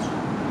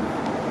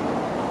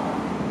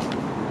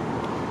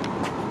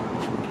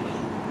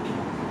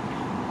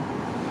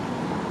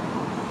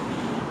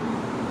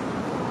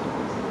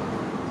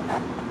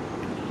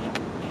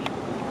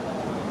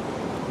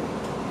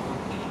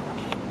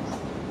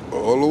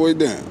 All the way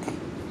down.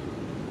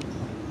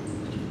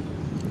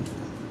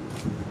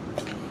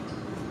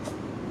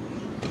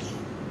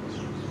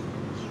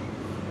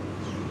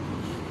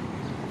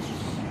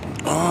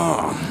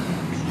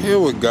 Here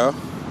we go.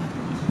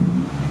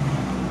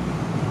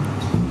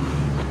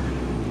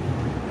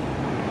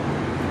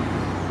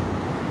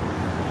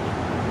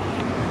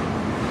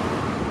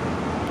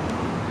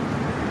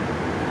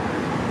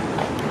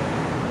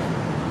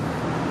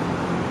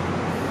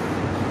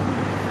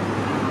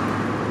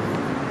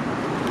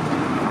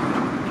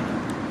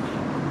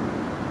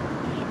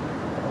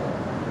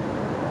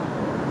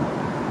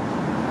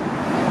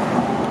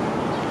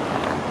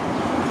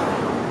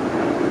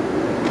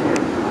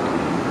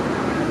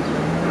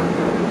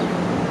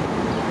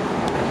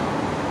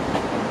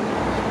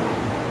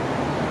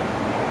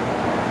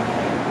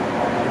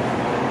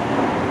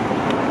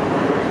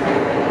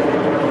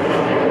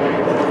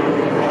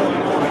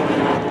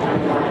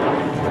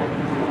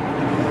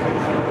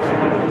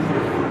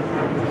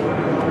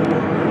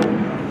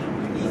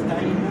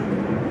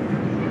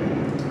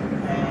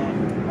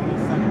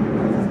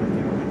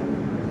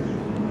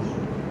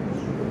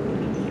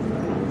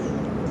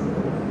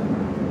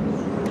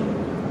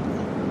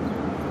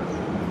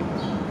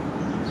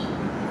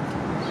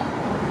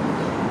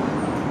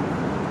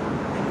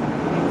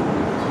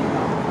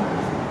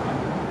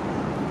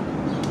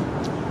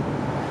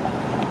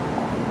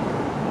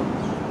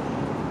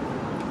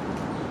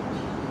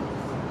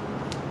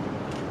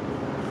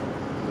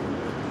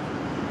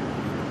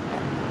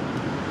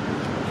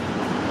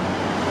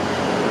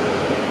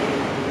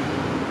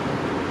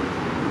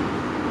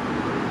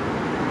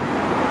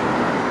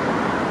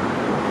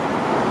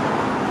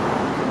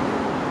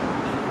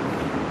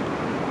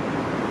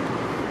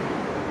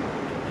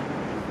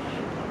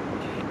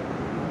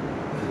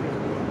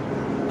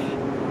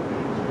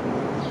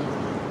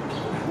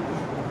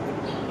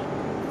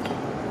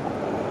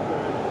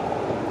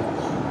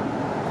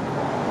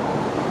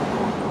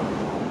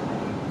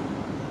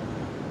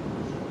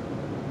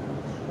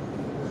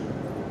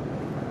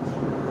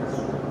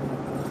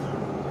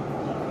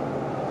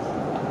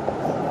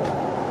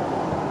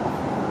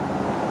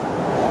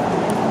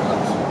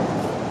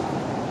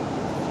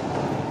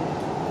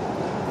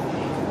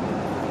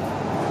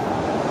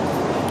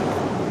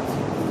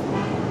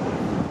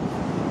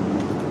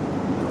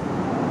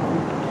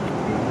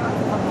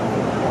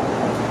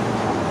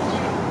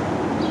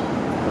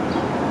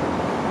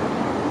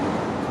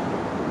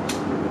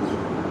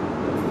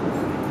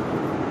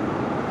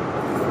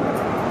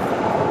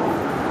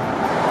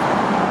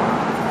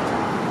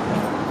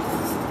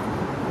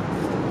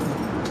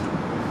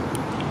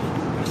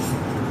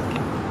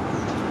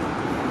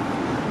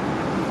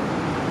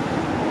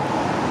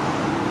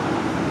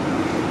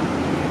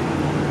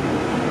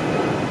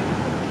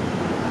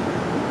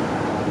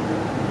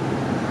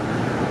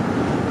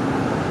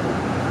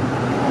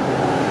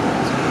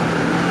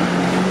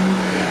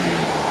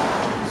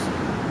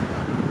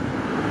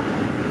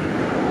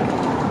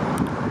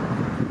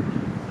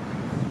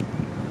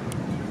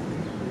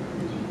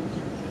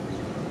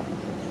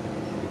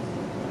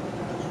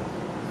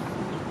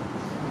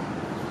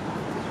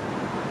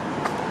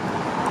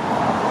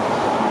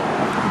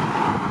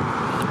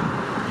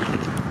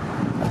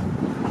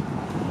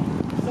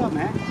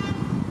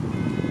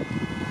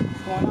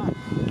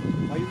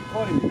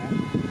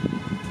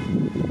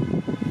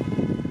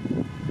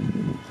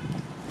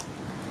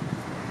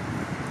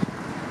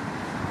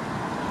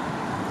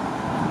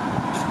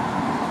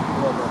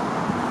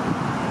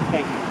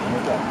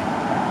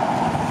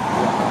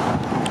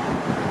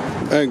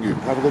 Thank you.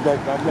 Have a good day.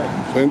 God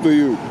bless. Same to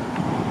you.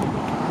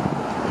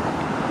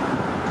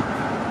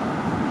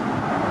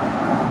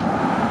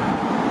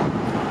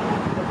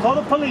 Call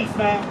the police,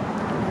 man.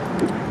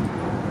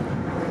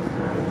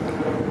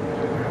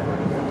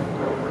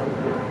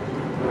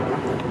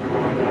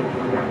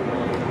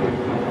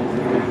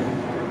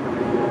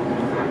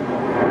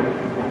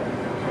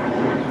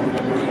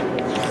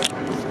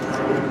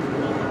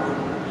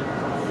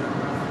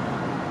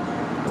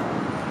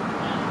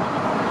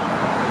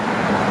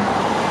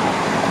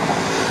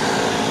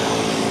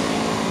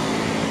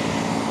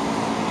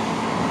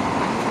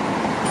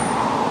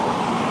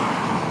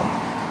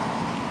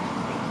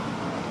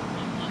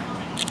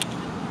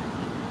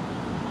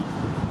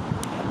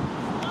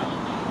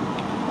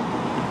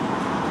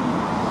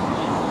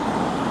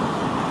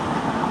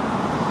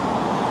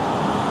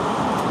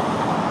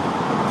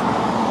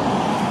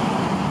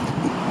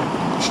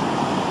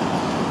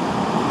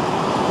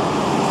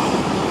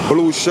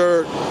 Blue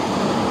shirt,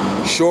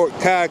 short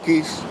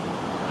khakis,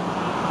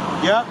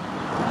 Yep.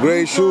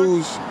 gray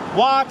shoes.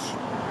 Watch.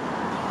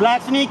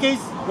 Black sneakers.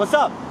 What's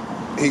up?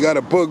 He got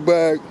a book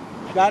bag.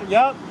 Got it?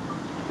 Yep.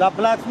 Got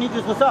black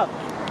sneakers. What's up?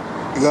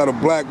 He got a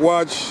black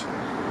watch.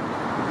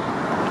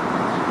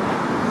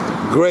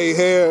 Gray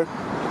hair.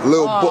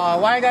 Little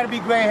Why I gotta be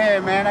gray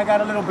hair, man? I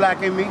got a little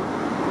black in me.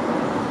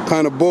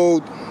 kind of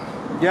bold.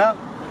 Yep.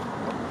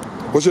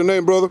 What's your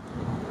name, brother?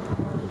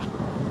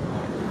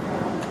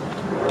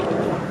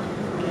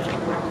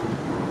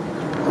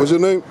 What's your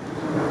name?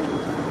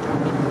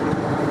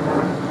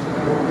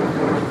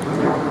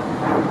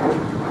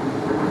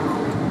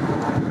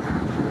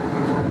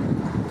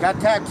 Got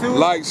tattooed.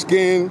 Light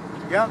skin.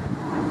 Yep.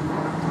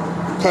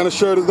 Kind of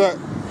shirt is that?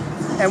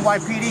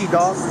 NYPD,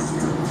 dog.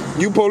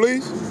 You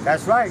police?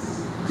 That's right.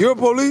 You're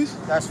police?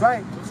 That's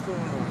right.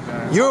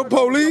 You're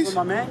police?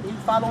 My man, he's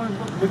following,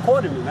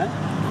 recording me, man.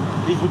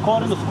 He's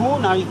recording the school,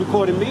 now he's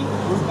recording me.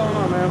 What's going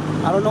on,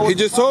 man? I don't know. He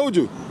just told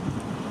you.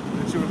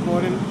 That you're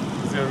recording?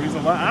 Is there a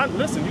reason why?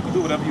 Listen, you can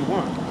do whatever you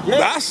want.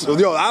 Yeah.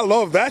 Yo, I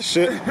love that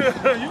shit.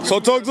 So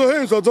talk to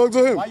him.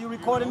 Why you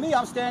recording me?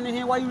 I'm standing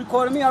here. Why you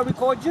recording me? I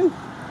record you.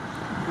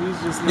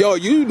 Yo,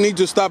 you need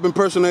to stop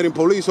impersonating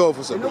police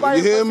officers. You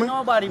hear me?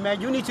 Nobody, man.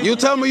 You need to. You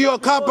tell me you're a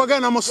cop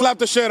again, I'm gonna slap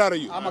the shit out of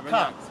you. I'm a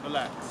cop.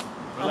 Relax.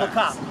 I'm a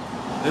cop.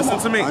 Listen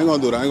to me. I ain't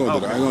gonna do that.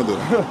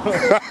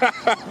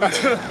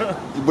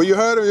 But you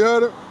heard him?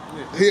 Yeah.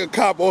 He a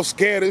cop all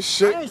scared as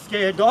shit. I ain't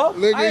scared, dog.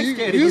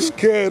 Nigga, you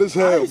scared as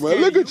hell, man.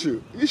 Look at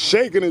you. You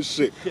shaking and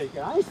shit. I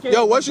ain't scared.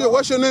 Yo, what's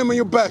your name and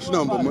your badge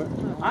number,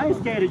 man? I ain't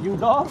scared of you,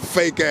 dog.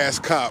 Fake ass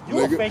cop, You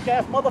nigga. a fake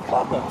ass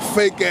motherfucker.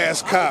 Fake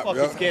ass cop, I ain't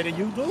yo. fucking scared of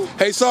you, dude.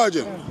 Hey,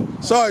 Sergeant,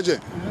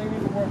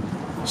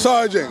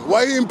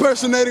 why he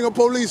impersonating a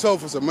police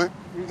officer, man?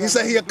 He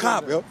said he a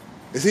cop, yo.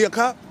 Is he a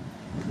cop?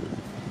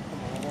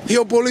 He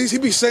a police? He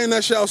be saying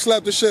that shit, I'll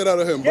slap the shit out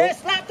of him, bro. Yeah,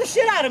 slap the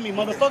shit out of me,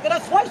 motherfucker.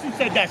 That's twice you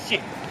said that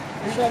shit.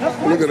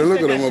 Look at him,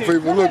 my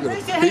people. Look at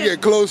him. He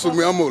get close to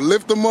me. I'm gonna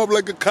lift him up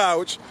like a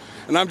couch,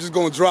 and I'm just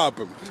gonna drop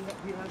him.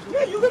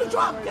 Yeah, you gonna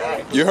drop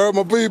that. You heard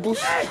my peoples?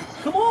 Yeah,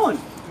 come on.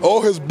 All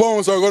his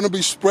bones are gonna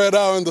be spread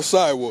out in the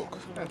sidewalk.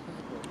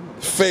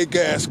 Fake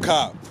ass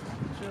cop.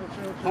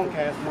 Punk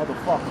ass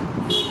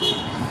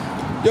motherfucker.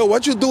 Yo,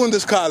 what you do in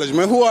this college,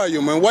 man? Who are you,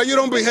 man? Why you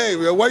don't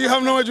behave, yo? Why you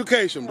have no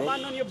education, bro?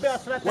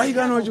 Why you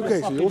got no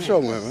education? Yo,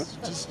 show me, man.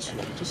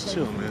 Just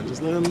chill, man.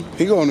 Just let him.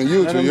 He going to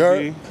YouTube, you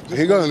heard?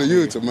 He going to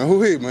YouTube, man.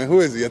 Who he, man?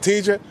 Who is he? A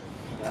teacher?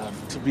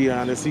 To be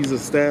honest, he's a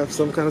staff,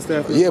 some kind of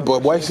staff. Yeah,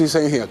 but why is he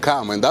saying he a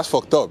cop, man? That's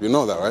fucked up. You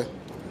know that, right?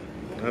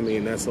 I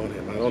mean, that's on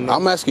him. I don't know.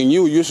 I'm asking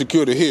you. You're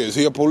security here. Is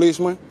he a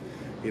policeman?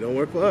 He don't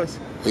work for us.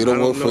 He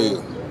don't work for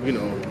you. You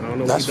know, I don't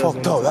know. That's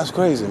fucked up. That's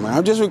crazy, man.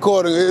 I'm just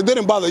recording. It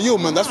didn't bother you,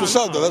 man. That's what's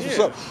up, though. That's what's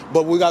up.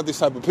 But we got this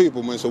type of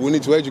people, man. So we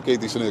need to educate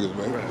these niggas,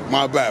 man. Right.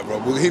 My bad,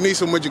 bro. But he needs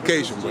some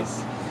education, bro.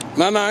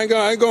 Nah, I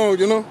ain't going,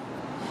 you know.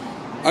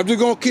 I'm just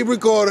gonna keep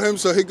recording him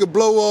so he could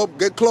blow up,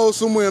 get close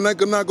to me, and I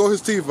can knock all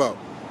his teeth out.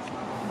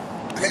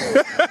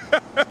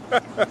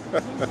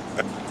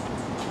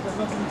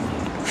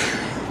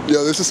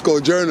 Yo, this is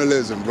called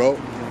journalism, bro.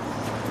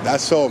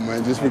 That's all,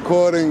 man. Just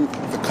recording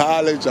the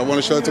college. I want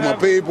to show it to my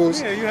peoples.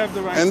 Yeah, you have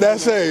the right. And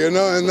that's it, you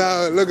know. And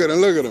now look at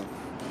him.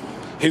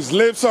 His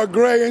lips are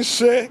gray and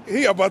shit.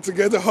 He about to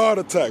get a heart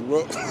attack,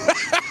 bro.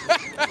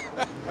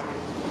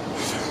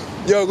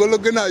 Yo, good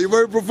looking out. You're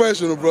very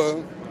professional,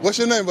 bro. What's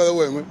your name, by the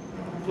way, man?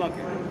 Pluck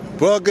it.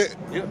 Plug it.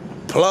 Yep.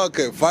 Plug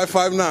it.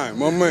 559,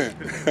 my man.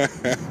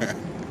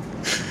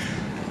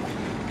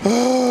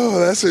 Oh,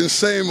 that's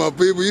insane, my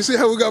people. You see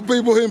how we got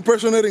people here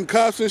impersonating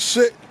cops and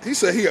shit? He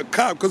said he a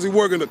cop because he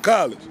work in the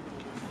college.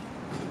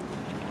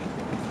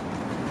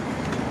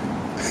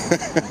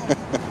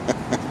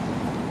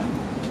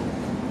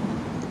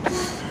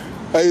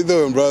 How you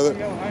doing, brother?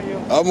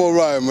 I'm all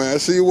right, man. I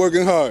see you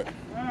working hard.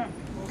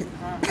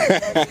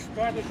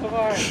 Trying to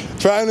survive.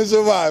 Trying to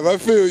survive. I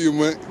feel you,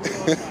 man.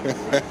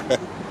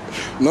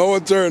 No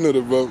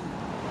alternative, bro.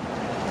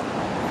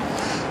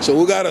 So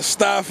we got a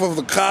staff of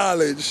the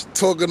college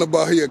talking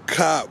about he a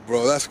cop,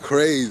 bro. That's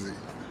crazy.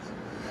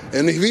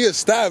 And if he a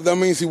staff, that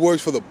means he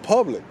works for the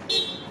public.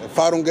 If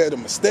I don't get a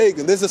mistake,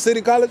 and this is a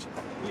city college?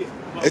 Yeah.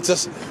 It's a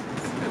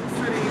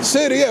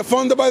city, yeah,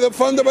 funded by the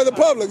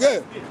public,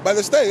 yeah, by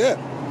the state, yeah.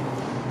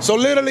 So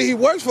literally, he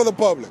works for the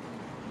public.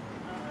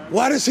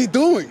 What is he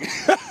doing?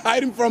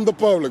 Hiding from the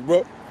public,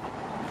 bro.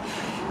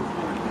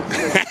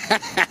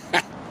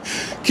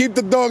 Keep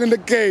the dog in the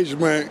cage,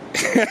 man.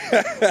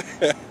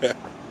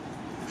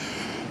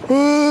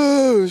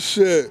 Oh,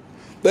 shit.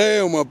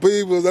 Damn, my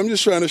peoples. I'm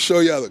just trying to show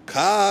y'all the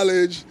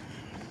college.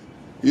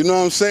 You know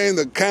what I'm saying?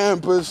 The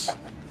campus.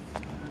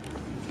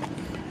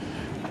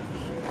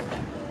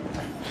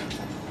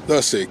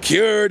 The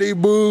security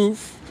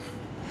booth.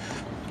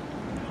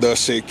 The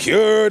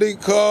security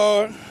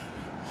car.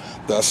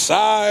 The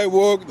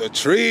sidewalk, the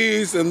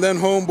trees, and then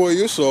homeboy,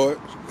 you saw it.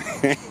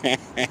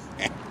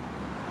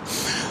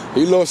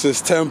 He lost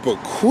his temper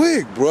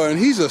quick, bro, and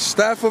he's a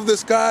staff of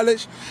this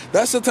college.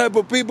 That's the type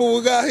of people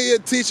we got here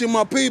teaching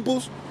my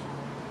peoples.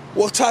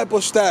 What type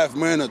of staff,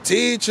 man? A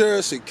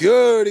teacher,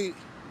 security?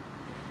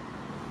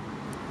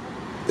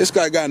 This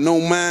guy got no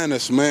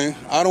manners, man.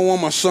 I don't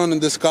want my son in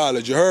this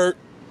college, you heard?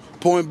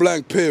 Point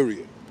blank,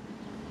 period.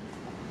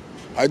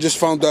 I just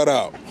found that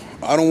out.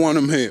 I don't want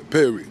him here,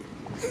 period.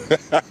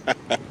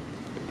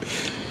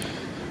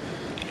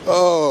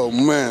 Oh,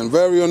 man,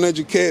 very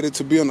uneducated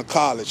to be on a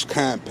college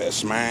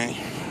campus, man.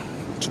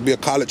 To be a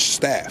college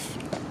staff.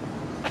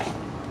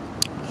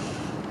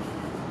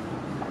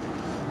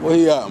 Where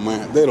he at,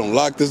 man? They don't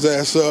lock his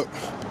ass up.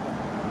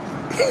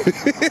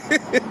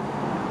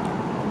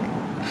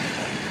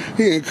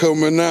 He ain't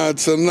coming out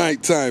till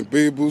nighttime,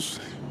 peoples.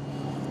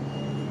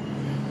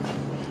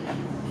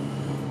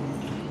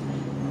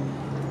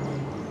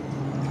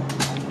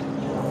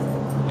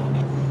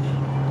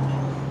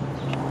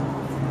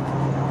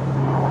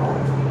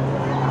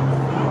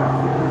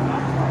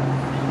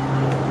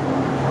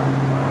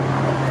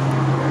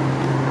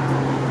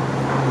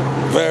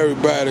 Very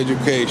bad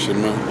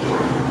education,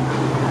 man.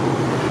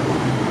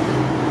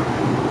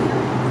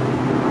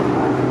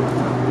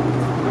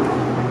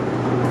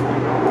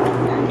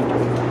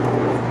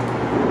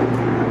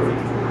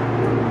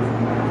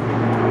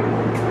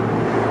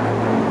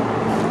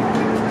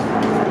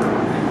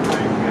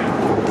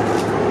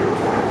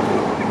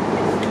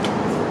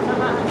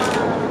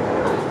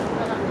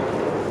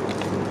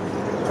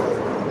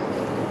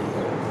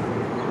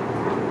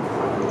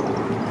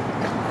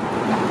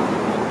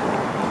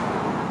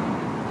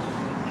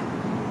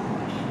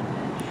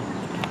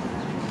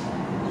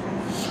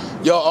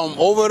 Yo,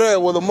 over there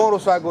where the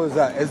motorcycle is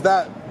at, is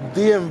that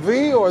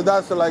DMV or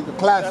that's like a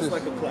class? That's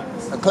like a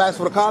class. A class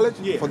for the college?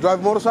 Yeah. For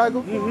driving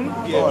motorcycle?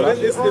 Mm-hmm. Yeah, but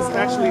it's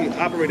actually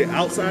operated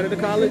outside of the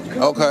college.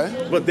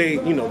 Okay. But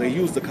they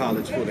use the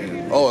college for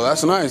that. Oh,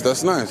 that's nice.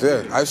 That's nice.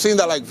 Yeah, I've seen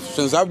that like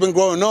since I've been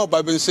growing up.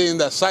 I've been seeing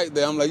that site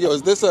there. I'm like, yo,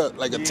 is this a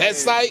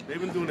test site?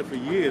 They've been doing it for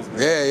years, man.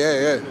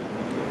 Yeah.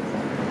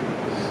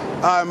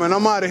 All right, man,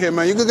 I'm out of here,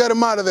 man. You can get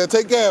him out of there.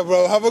 Take care,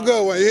 bro. Have a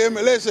good one. You hear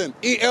me? Listen,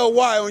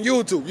 ELY on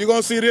YouTube. You're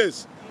going to see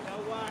this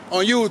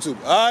on YouTube.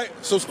 All right?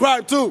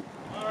 Subscribe, too.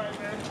 All right,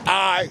 man.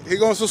 All right. He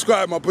going to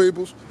subscribe, my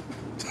peoples.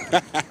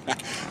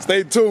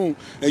 Stay tuned.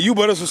 And you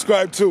better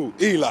subscribe, too.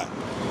 ELY.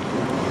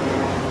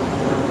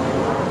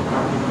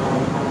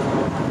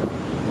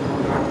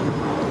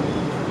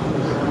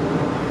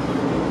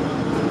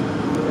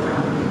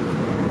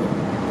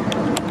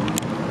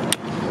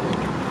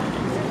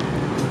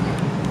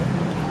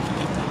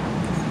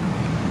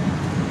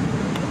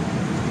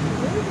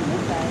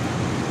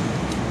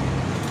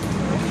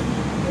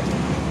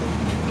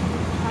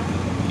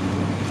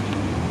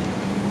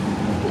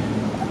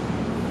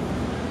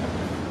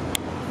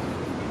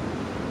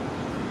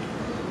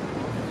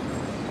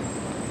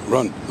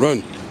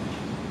 Run.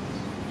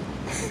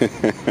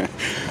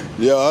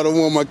 Yo, I don't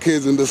want my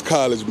kids in this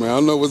college, man. I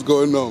don't know what's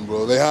going on,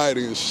 bro. They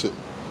hiding and shit.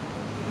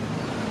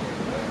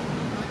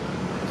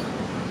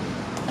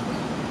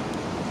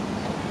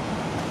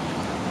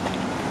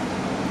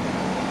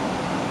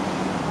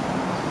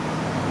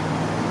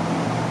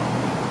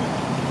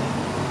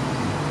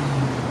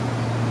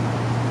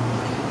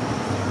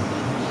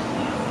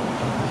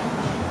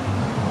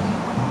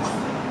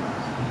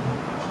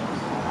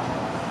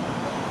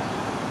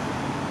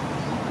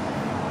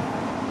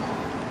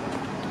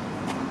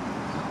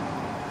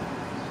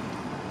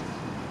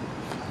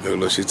 Yo,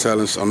 look, she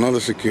telling another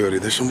security,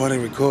 there's somebody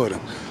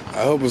recording.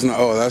 I hope it's not,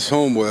 oh, that's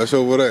homeboy, that's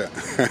over there.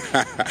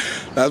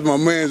 That's my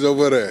man's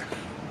over there.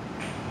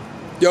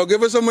 Yo,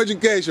 give us some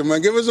education, man.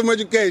 Give us some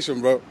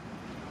education, bro.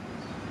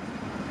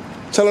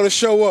 Tell her to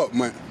show up,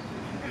 man.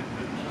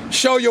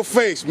 Show your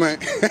face, man.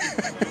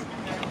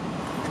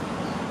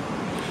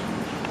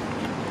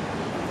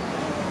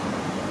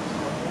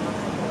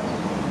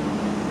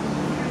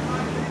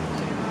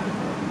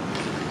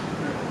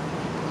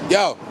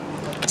 Yo.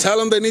 Tell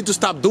them they need to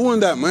stop doing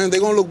that, man. They're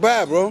going to look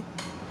bad, bro.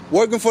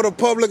 Working for the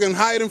public and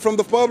hiding from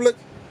the public,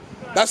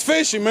 that's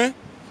fishy, man.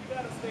 You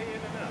gotta stay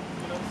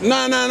in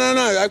and out.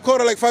 No. I caught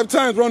her like 5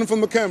 times running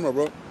from the camera,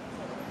 bro.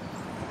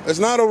 It's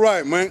not all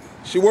right, man.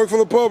 She worked for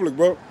the public,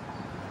 bro.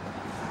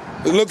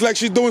 It looks like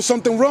she's doing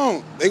something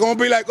wrong. They're going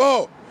to be like,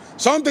 oh,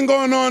 something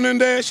going on in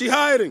there. She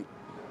hiding.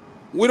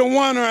 We don't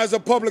want her as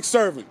a public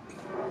servant.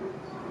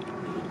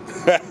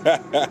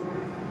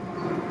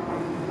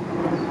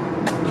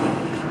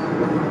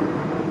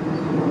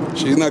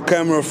 She's not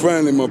camera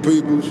friendly, my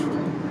peoples.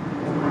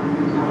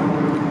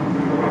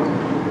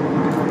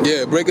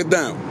 Yeah, break it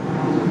down.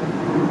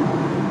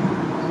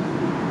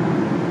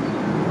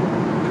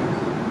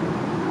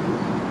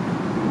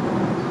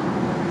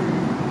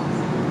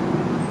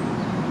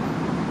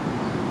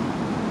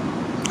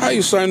 How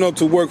you sign up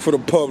to work for the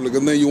public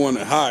and then you want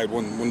to hide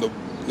when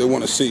they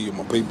want to see you,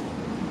 my people?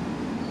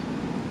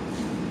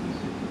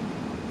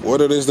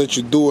 What it is that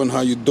you do and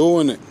how you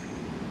doing it.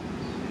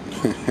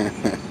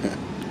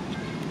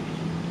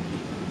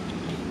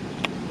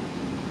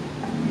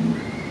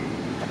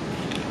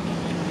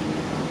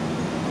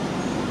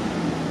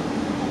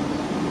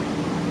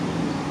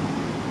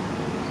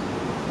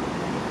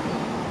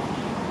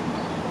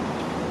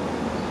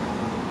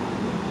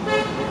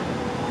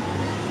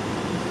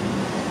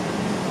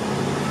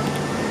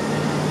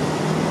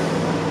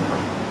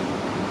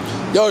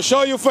 Yo,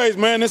 show your face,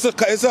 man. It's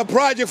a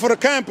project for the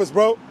campus,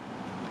 bro.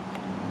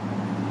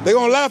 They're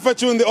gonna laugh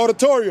at you in the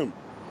auditorium.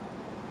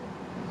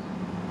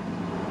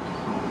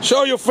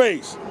 Show your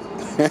face.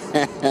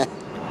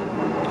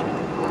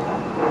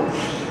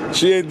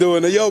 She ain't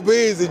doing it. Yo, be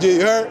easy, G.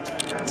 You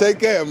heard? Take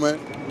care, man.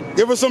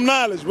 Give her some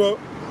knowledge, bro.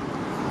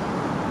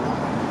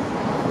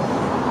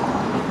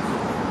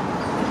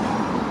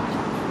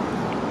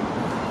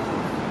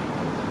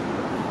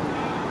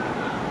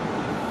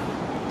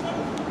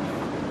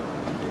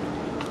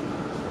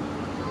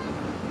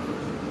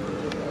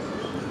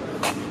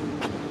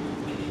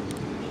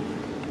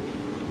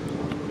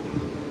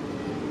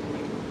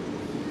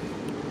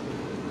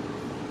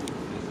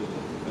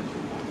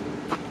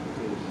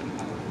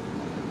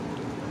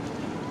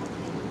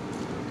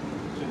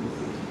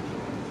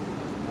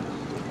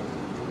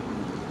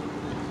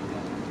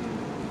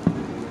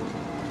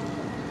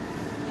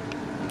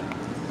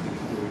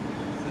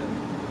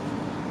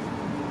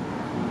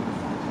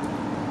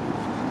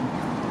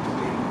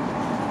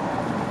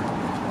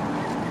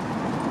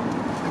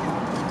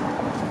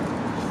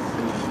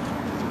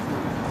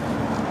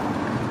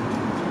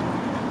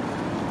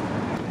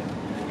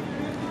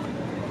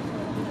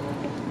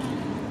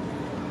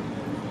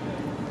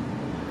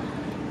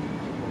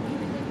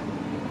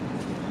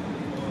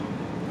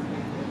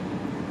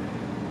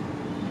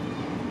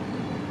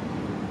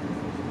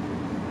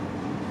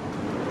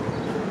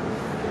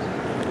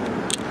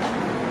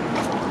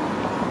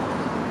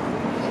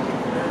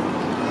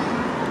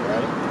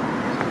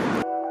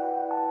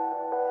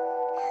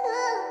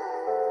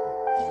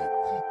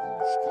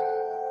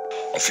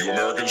 few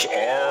Americans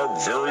are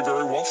very,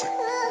 very wealthy,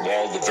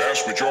 while the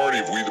vast majority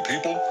of we the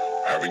people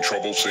are having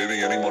trouble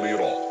saving any money at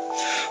all.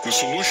 The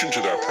solution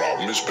to that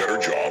problem is better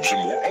jobs and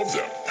more of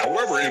them.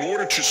 However, in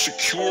order to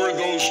secure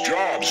those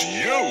jobs,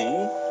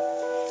 you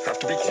have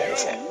to be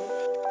qualified.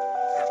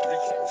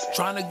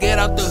 Trying to get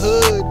out the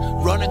hood,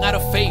 running out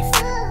of faith.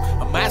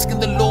 I'm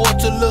asking the Lord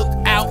to look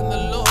out.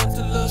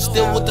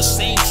 Still with the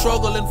same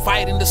struggle and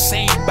fighting the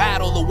same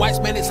battle. The wise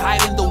man is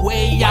hiding the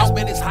way out.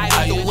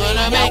 Are you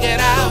gonna make it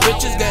out? The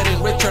rich is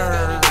getting richer.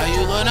 Are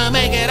you gonna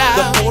make it out?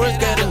 The poor is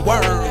getting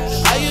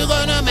worse. Are you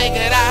gonna make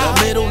it out?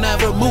 The middle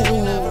never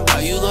move.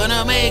 Are you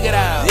gonna make it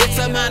out? It's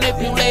a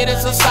manipulated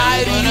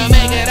society. Are you gonna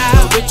make it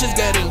out? The rich is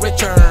getting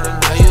richer.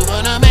 Are you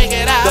gonna make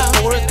it out?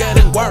 The poor is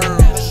getting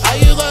worse. Are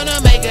you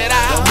gonna make it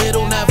out? The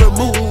middle never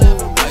move.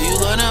 Are you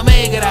gonna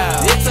make it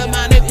out? It's a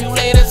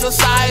manipulated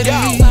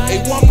society.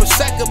 A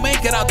 1% can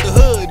make it out the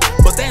hood,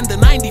 but then the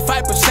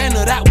 95%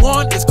 of that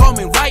one is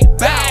coming right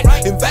back.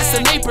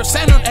 Investing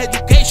 8% on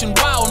education,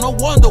 wow, no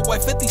wonder why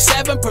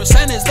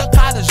 57% is the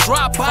college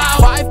dropout.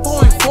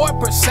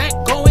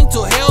 5.4% going to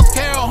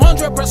healthcare,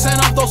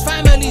 100% of those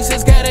families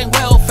is getting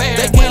welfare.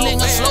 They're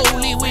killing us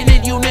slowly, we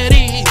need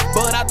unity,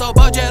 but at the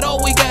budget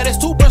all we get is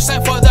 2%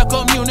 for the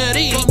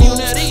community.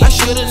 I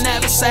should've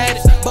never said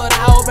it, but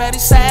I already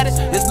said it.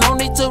 There's no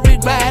need to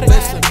regret it.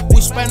 Listen,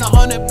 we spend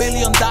 $100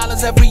 billion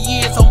every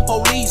year on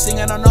policing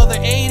and another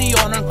 80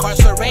 on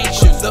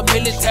incarceration. The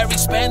military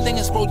spending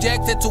is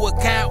projected to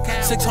account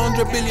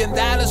 $600 billion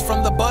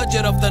from the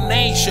budget of the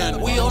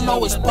nation. We all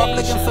know it's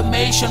public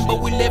information,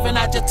 but we live in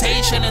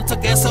agitation, and to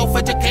get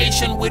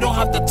self-education we don't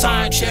have the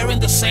time. Sharing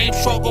the same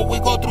struggle, we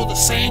go through the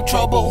same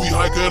trouble. We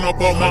hiking up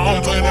a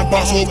mountain,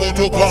 impossible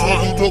to climb.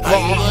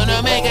 Are you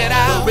gonna make it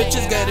out? The rich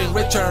is getting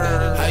richer.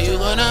 Are you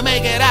gonna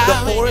make it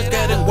out? The poor is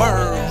getting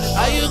worse.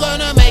 Are you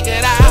gonna make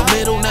it out? The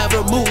middle